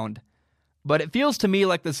first round. But it feels to me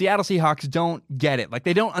like the Seattle Seahawks don't get it. Like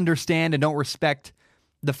they don't understand and don't respect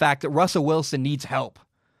the fact that Russell Wilson needs help.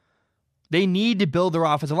 They need to build their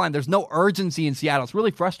offensive line. There's no urgency in Seattle. It's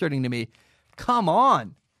really frustrating to me. Come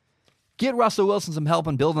on. Get Russell Wilson some help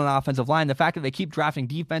in building an offensive line. The fact that they keep drafting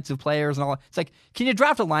defensive players and all, it's like, can you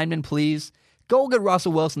draft a lineman, please? Go get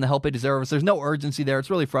Russell Wilson the help he deserves. There's no urgency there. It's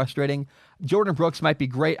really frustrating. Jordan Brooks might be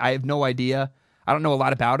great. I have no idea. I don't know a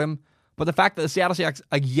lot about him. But the fact that the Seattle Seahawks,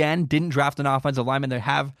 again, didn't draft an offensive lineman, they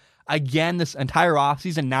have, again, this entire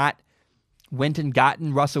offseason not went and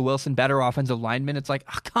gotten Russell Wilson better offensive linemen. It's like,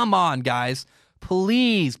 come on, guys.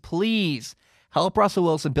 Please help Russell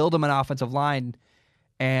Wilson build him an offensive line.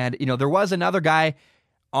 And, there was another guy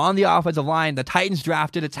on the offensive line. The Titans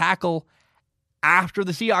drafted a tackle after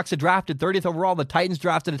the Seahawks had drafted 30th overall. The Titans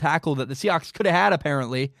drafted a tackle that the Seahawks could have had,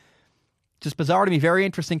 apparently. Just bizarre to me. Very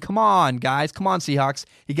interesting. Come on, guys. Come on, Seahawks.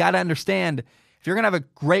 You got to understand, if you're going to have a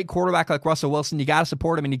great quarterback like Russell Wilson, you got to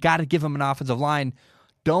support him and you got to give him an offensive line.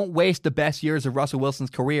 Don't waste the best years of Russell Wilson's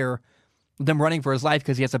career with him running for his life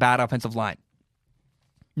because he has a bad offensive line.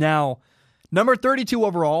 Now, number 32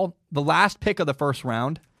 overall, the last pick of the first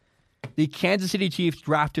round, the Kansas City Chiefs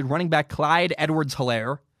drafted running back Clyde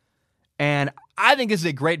Edwards-Helaire. And I think this is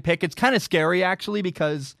a great pick. It's kind of scary, actually,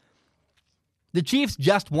 because the Chiefs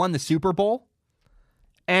just won the Super Bowl,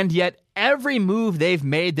 and yet every move they've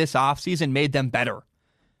made this offseason made them better.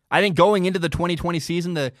 I think going into the 2020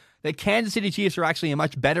 season, the Kansas City Chiefs are actually a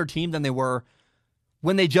much better team than they were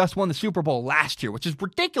when they just won the Super Bowl last year, which is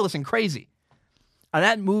ridiculous and crazy. And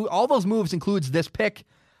that move, all those moves includes this pick.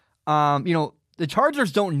 The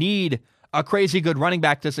Chargers don't need a crazy good running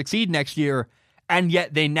back to succeed next year, and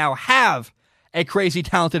yet they now have a crazy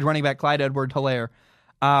talented running back, Clyde Edwards-Helaire.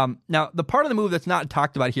 Now, the part of the move that's not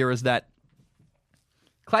talked about here is that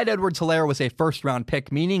Clyde Edwards-Helaire was a first-round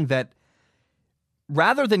pick, meaning that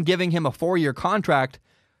rather than giving him a 4-year contract,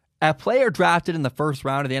 a player drafted in the first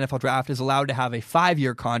round of the NFL draft is allowed to have a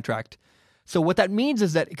 5-year contract. So what that means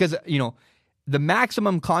is that, because, the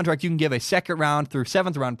maximum contract you can give a second round through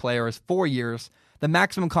 7th round player is 4 years. The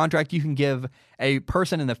maximum contract you can give a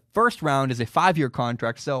person in the first round is a 5-year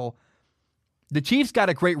contract. So the Chiefs got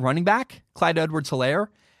a great running back, Clyde Edwards-Helaire,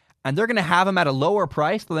 and they're going to have him at a lower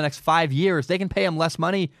price for the next 5 years. They can pay him less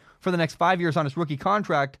money for the next 5 years on his rookie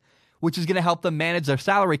contract, which is going to help them manage their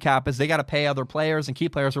salary cap as they got to pay other players and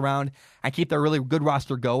keep players around and keep their really good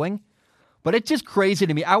roster going. But it's just crazy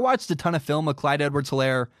to me. I watched a ton of film of Clyde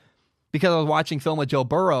Edwards-Helaire because I was watching film with Joe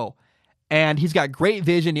Burrow, and he's got great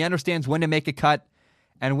vision. He understands when to make a cut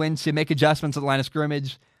and when to make adjustments at the line of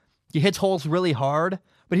scrimmage. He hits holes really hard.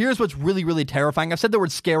 But here's what's really, really terrifying. I've said the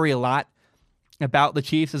word scary a lot about the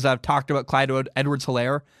Chiefs as I've talked about Clyde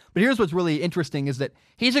Edwards-Helaire. But here's what's really interesting is that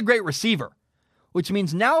he's a great receiver, which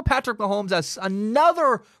means now Patrick Mahomes has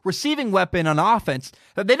another receiving weapon on offense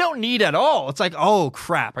that they don't need at all. It's like, oh,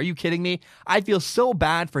 crap. Are you kidding me? I feel so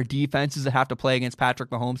bad for defenses that have to play against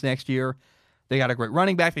Patrick Mahomes next year. They got a great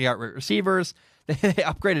running back. They got great receivers. They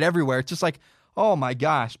upgraded everywhere. It's just like, oh, my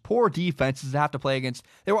gosh, poor defenses that have to play against.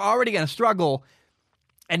 They were already going to struggle.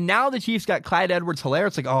 And now the Chiefs got Clyde Edwards-Helaire.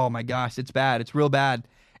 It's like, oh, my gosh, it's bad. It's real bad.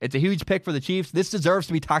 It's a huge pick for the Chiefs. This deserves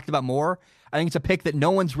to be talked about more. I think it's a pick that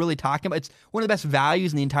no one's really talking about. It's one of the best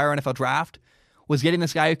values in the entire NFL draft was getting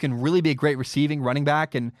this guy who can really be a great receiving running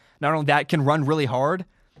back, and not only that, can run really hard.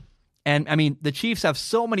 And, I mean, the Chiefs have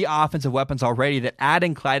so many offensive weapons already that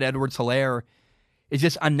adding Clyde Edwards-Helaire is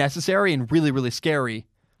just unnecessary and really, really scary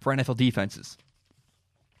for NFL defenses.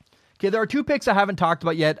 Okay, there are two picks I haven't talked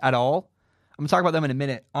about yet at all. I'm going to talk about them in a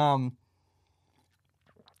minute.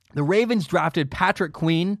 The Ravens drafted Patrick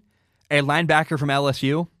Queen, a linebacker from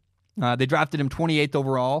LSU. They drafted him 28th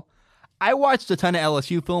overall. I watched a ton of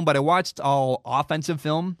LSU film, but I watched all offensive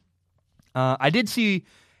film. I did see,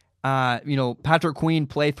 Patrick Queen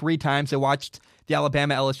play 3 times. I watched the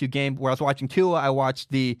Alabama-LSU game where I was watching Tua. I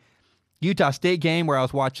watched the Utah State game where I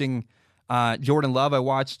was watching Jordan Love. I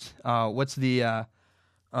watched, watched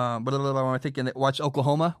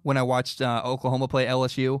Oklahoma when I watched Oklahoma play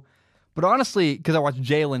LSU. But honestly, because I watched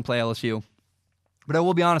Jalen play LSU. But I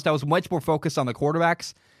will be honest, I was much more focused on the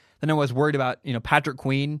quarterbacks than I was worried about, Patrick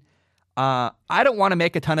Queen. I don't want to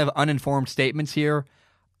make a ton of uninformed statements here.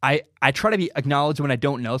 I try to be acknowledged when I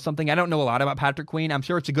don't know something. I don't know a lot about Patrick Queen. I'm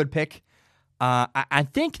sure it's a good pick. I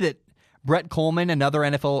think that Brett Coleman, another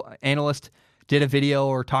NFL analyst, did a video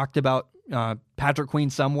or talked about Patrick Queen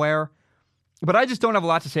somewhere. But I just don't have a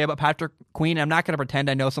lot to say about Patrick Queen. I'm not going to pretend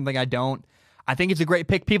I know something I don't. I think it's a great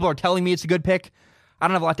pick. People are telling me it's a good pick. I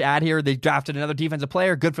don't have a lot to add here. They drafted another defensive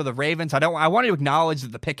player. Good for the Ravens. I want to acknowledge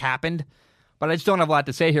that the pick happened, but I just don't have a lot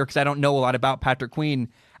to say here because I don't know a lot about Patrick Queen,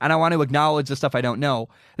 and I want to acknowledge the stuff I don't know.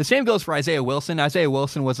 The same goes for Isaiah Wilson. Isaiah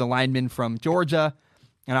Wilson was a lineman from Georgia,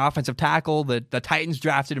 an offensive tackle. The Titans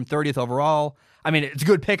drafted him 30th overall. I mean, it's a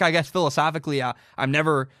good pick, I guess, philosophically. I'm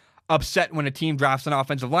never upset when a team drafts an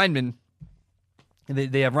offensive lineman.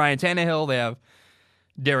 They have Ryan Tannehill. They have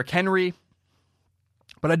Derrick Henry.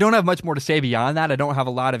 But I don't have much more to say beyond that. I don't have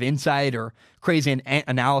a lot of insight or crazy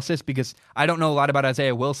analysis because I don't know a lot about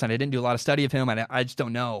Isaiah Wilson. I didn't do a lot of study of him. I just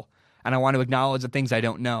don't know. And I want to acknowledge the things I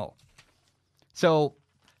don't know. So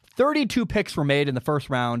 32 picks were made in the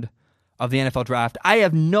first round of the NFL draft. I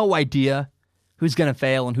have no idea who's going to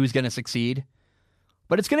fail and who's going to succeed.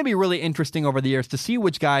 But it's going to be really interesting over the years to see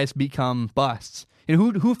which guys become busts. And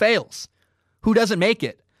who fails? Who doesn't make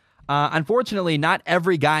it? Unfortunately, not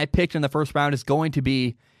every guy picked in the first round is going to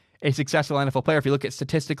be a successful NFL player if you look at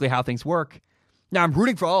statistically how things work. Now, I'm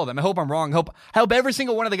rooting for all of them. I hope I'm wrong. I hope every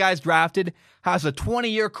single one of the guys drafted has a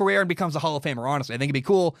 20-year career and becomes a Hall of Famer, honestly. I think it'd be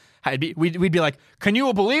cool. We'd be like, can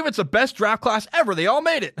you believe it's the best draft class ever? They all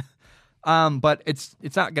made it. But it's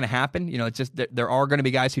not going to happen. It's just there are going to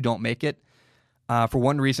be guys who don't make it for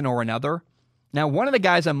one reason or another. Now, one of the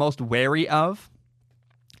guys I'm most wary of,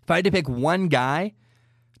 if I had to pick one guy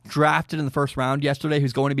drafted in the first round yesterday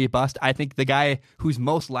who's going to be a bust, I think the guy who's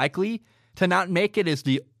most likely to not make it is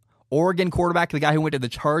the Oregon quarterback, the guy who went to the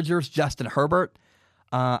Chargers, Justin Herbert.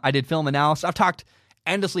 I did film analysis. I've talked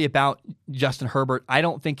endlessly about Justin Herbert. I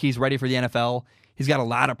don't think he's ready for the NFL. He's got a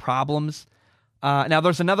lot of problems. Now,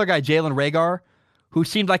 there's another guy, Jalen Reagor, who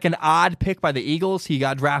seemed like an odd pick by the Eagles. He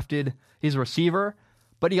got drafted. He's a receiver.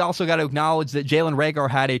 But he also got to acknowledge that Jalen Reagor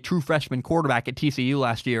had a true freshman quarterback at TCU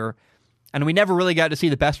last year. And we never really got to see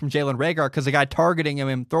the best from Jalen Reagor because the guy targeting him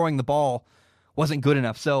and throwing the ball wasn't good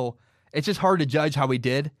enough. So it's just hard to judge how he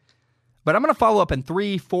did. But I'm going to follow up in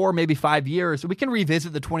 3, 4, maybe 5 years. We can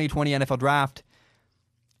revisit the 2020 NFL Draft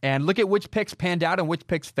and look at which picks panned out and which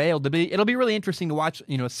picks failed. It'll be really interesting to watch,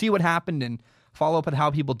 see what happened and follow up with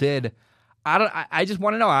how people did. I just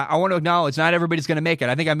want to know. I want to acknowledge not everybody's going to make it.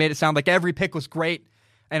 I think I made it sound like every pick was great.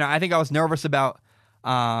 And I think I was nervous about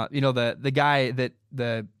the guy that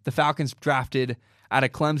the Falcons drafted out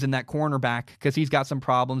of Clemson, that cornerback, because he's got some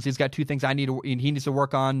problems. He's got 2 things he needs to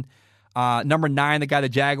work on. Number 9, the guy the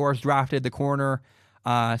Jaguars drafted, the corner,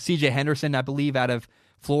 C.J. Henderson, I believe, out of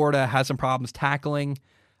Florida, has some problems tackling.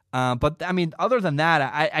 But, I mean, other than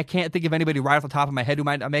that, I can't think of anybody right off the top of my head who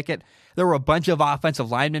might not make it. There were a bunch of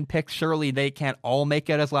offensive linemen picked. Surely they can't all make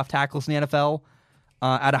it as left tackles in the NFL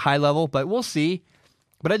at a high level, but we'll see.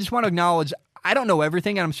 But I just want to acknowledge, I don't know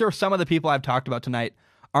everything, and I'm sure some of the people I've talked about tonight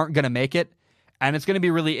aren't going to make it. And it's going to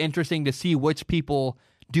be really interesting to see which people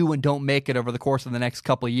do and don't make it over the course of the next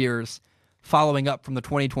couple of years following up from the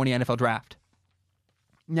 2020 NFL Draft.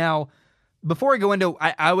 Now, before I go into,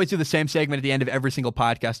 I always do the same segment at the end of every single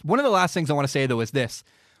podcast. One of the last things I want to say, though, is this.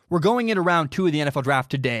 We're going into round 2 of the NFL Draft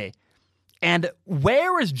today. And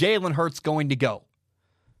where is Jalen Hurts going to go?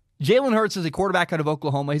 Jalen Hurts is a quarterback out of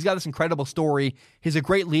Oklahoma. He's got this incredible story. He's a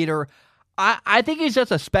great leader. I think he's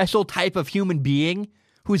just a special type of human being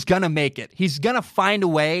who's going to make it. He's going to find a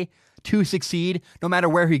way to succeed no matter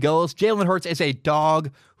where he goes. Jalen Hurts is a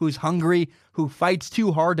dog who's hungry, who fights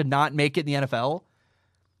too hard to not make it in the NFL.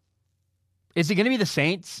 Is it going to be the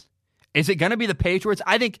Saints? Is it going to be the Patriots?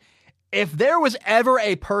 I think if there was ever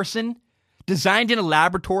a person designed in a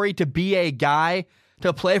laboratory to be a guy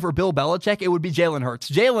to play for Bill Belichick, it would be Jalen Hurts.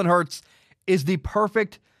 Jalen Hurts is the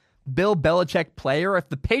perfect Bill Belichick player. If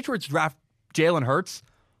the Patriots draft Jalen Hurts,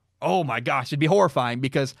 oh my gosh, it'd be horrifying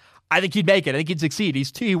because I think he'd make it. I think he'd succeed.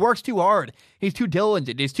 He works too hard. He's too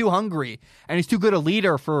diligent. He's too hungry. And he's too good a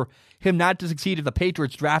leader for him not to succeed if the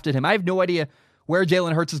Patriots drafted him. I have no idea where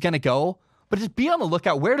Jalen Hurts is going to go. But just be on the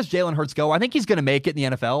lookout. Where does Jalen Hurts go? I think he's going to make it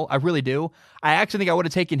in the NFL. I really do. I actually think I would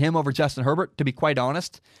have taken him over Justin Herbert, to be quite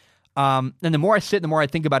honest. And the more I sit, the more I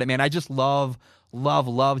think about it, man. I just love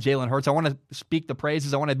Jalen Hurts. I want to speak the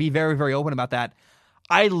praises. I want to be very, very open about that.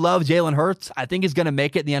 I love Jalen Hurts. I think he's going to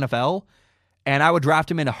make it in the NFL. And I would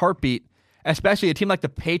draft him in a heartbeat, especially a team like the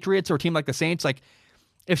Patriots or a team like the Saints. Like,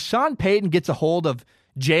 if Sean Payton gets a hold of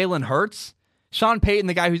Jalen Hurts, Sean Payton,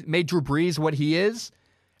 the guy who made Drew Brees what he is,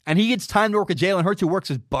 and he gets time to work with Jalen Hurts, who works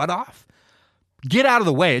his butt off, get out of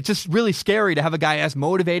the way. It's just really scary to have a guy as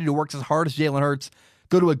motivated, who works as hard as Jalen Hurts,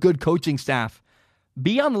 go to a good coaching staff.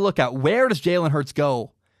 Be on the lookout. Where does Jalen Hurts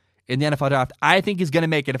go in the NFL draft? I think he's going to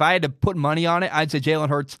make it. If I had to put money on it, I'd say Jalen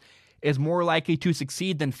Hurts is more likely to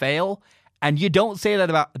succeed than fail. And you don't say that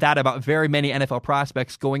about very many NFL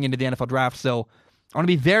prospects going into the NFL draft. So I want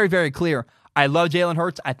to be very, very clear. I love Jalen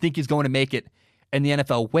Hurts. I think he's going to make it in the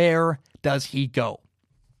NFL. Where does he go?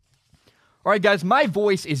 All right, guys, my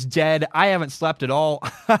voice is dead. I haven't slept at all.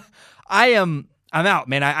 I'm out,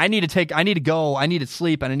 man. I need to go. I need to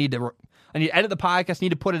sleep, and I need to edit the podcast. I need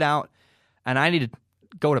to put it out, and I need to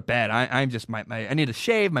go to bed. I need to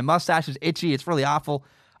shave. My mustache is itchy. It's really awful.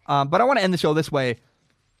 But I want to end the show this way.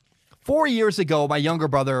 4 years ago, my younger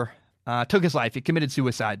brother took his life. He committed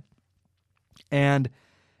suicide, and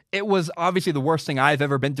it was obviously the worst thing I've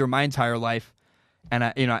ever been through in my entire life,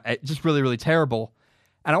 and just really, really terrible.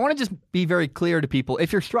 And I want to just be very clear to people.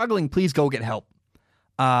 If you're struggling, please go get help.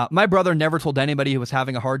 My brother never told anybody he was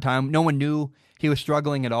having a hard time. No one knew he was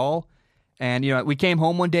struggling at all. And, we came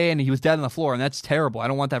home one day and he was dead on the floor, and that's terrible. I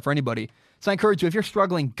don't want that for anybody. So I encourage you, if you're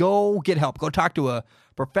struggling, go get help. Go talk to a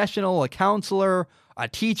professional, a counselor, a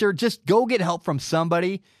teacher. Just go get help from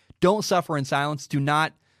somebody. Don't suffer in silence. Do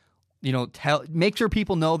not, make sure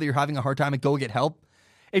people know that you're having a hard time and go get help.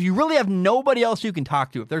 If you really have nobody else you can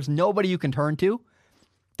talk to, if there's nobody you can turn to,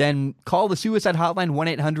 then call the suicide hotline,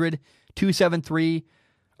 1-800-273-8255.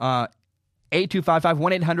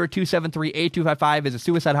 1-800-273-8255 is a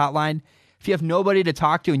suicide hotline. If you have nobody to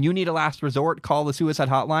talk to and you need a last resort, call the suicide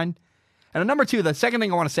hotline. And number 2, the second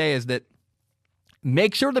thing I want to say is that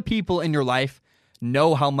make sure the people in your life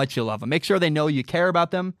know how much you love them. Make sure they know you care about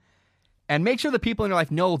them. And make sure the people in your life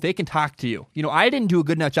know they can talk to you. I didn't do a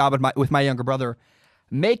good enough job with my younger brother,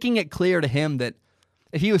 making it clear to him that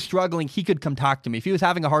if he was struggling, he could come talk to me. If he was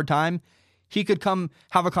having a hard time, he could come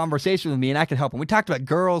have a conversation with me and I could help him. We talked about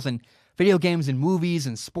girls and video games and movies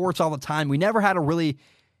and sports all the time. We never had a really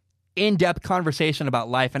in-depth conversation about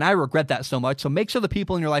life, and I regret that so much. So make sure the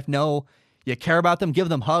people in your life know you care about them. Give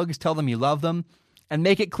them hugs. Tell them you love them. And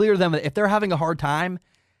make it clear to them that if they're having a hard time,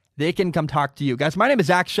 they can come talk to you. Guys, my name is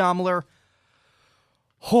Zach Schaumler.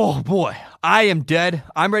 Oh, boy. I am dead.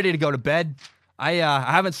 I'm ready to go to bed. I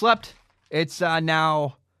haven't slept. It's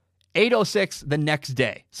now 8:06 the next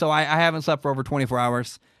day. So I haven't slept for over 24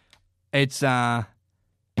 hours. It's time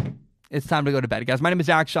to go to bed. Guys, my name is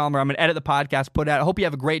Zach Schaumler. I'm going to edit the podcast, put it out. I hope you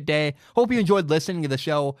have a great day. Hope you enjoyed listening to the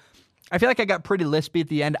show. I feel like I got pretty lispy at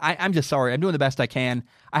the end. I'm just sorry. I'm doing the best I can.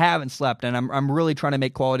 I haven't slept, and I'm really trying to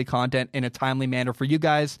make quality content in a timely manner for you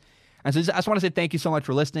guys. And so I just want to say thank you so much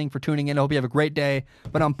for listening, for tuning in. I hope you have a great day.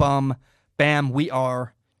 Bam, we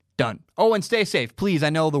are done. Oh, and stay safe. Please, I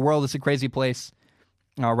know the world is a crazy place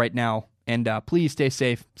right now. And please stay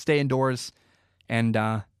safe. Stay indoors. And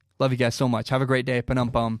Love you guys so much. Have a great day.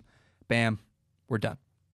 Bam. We're done.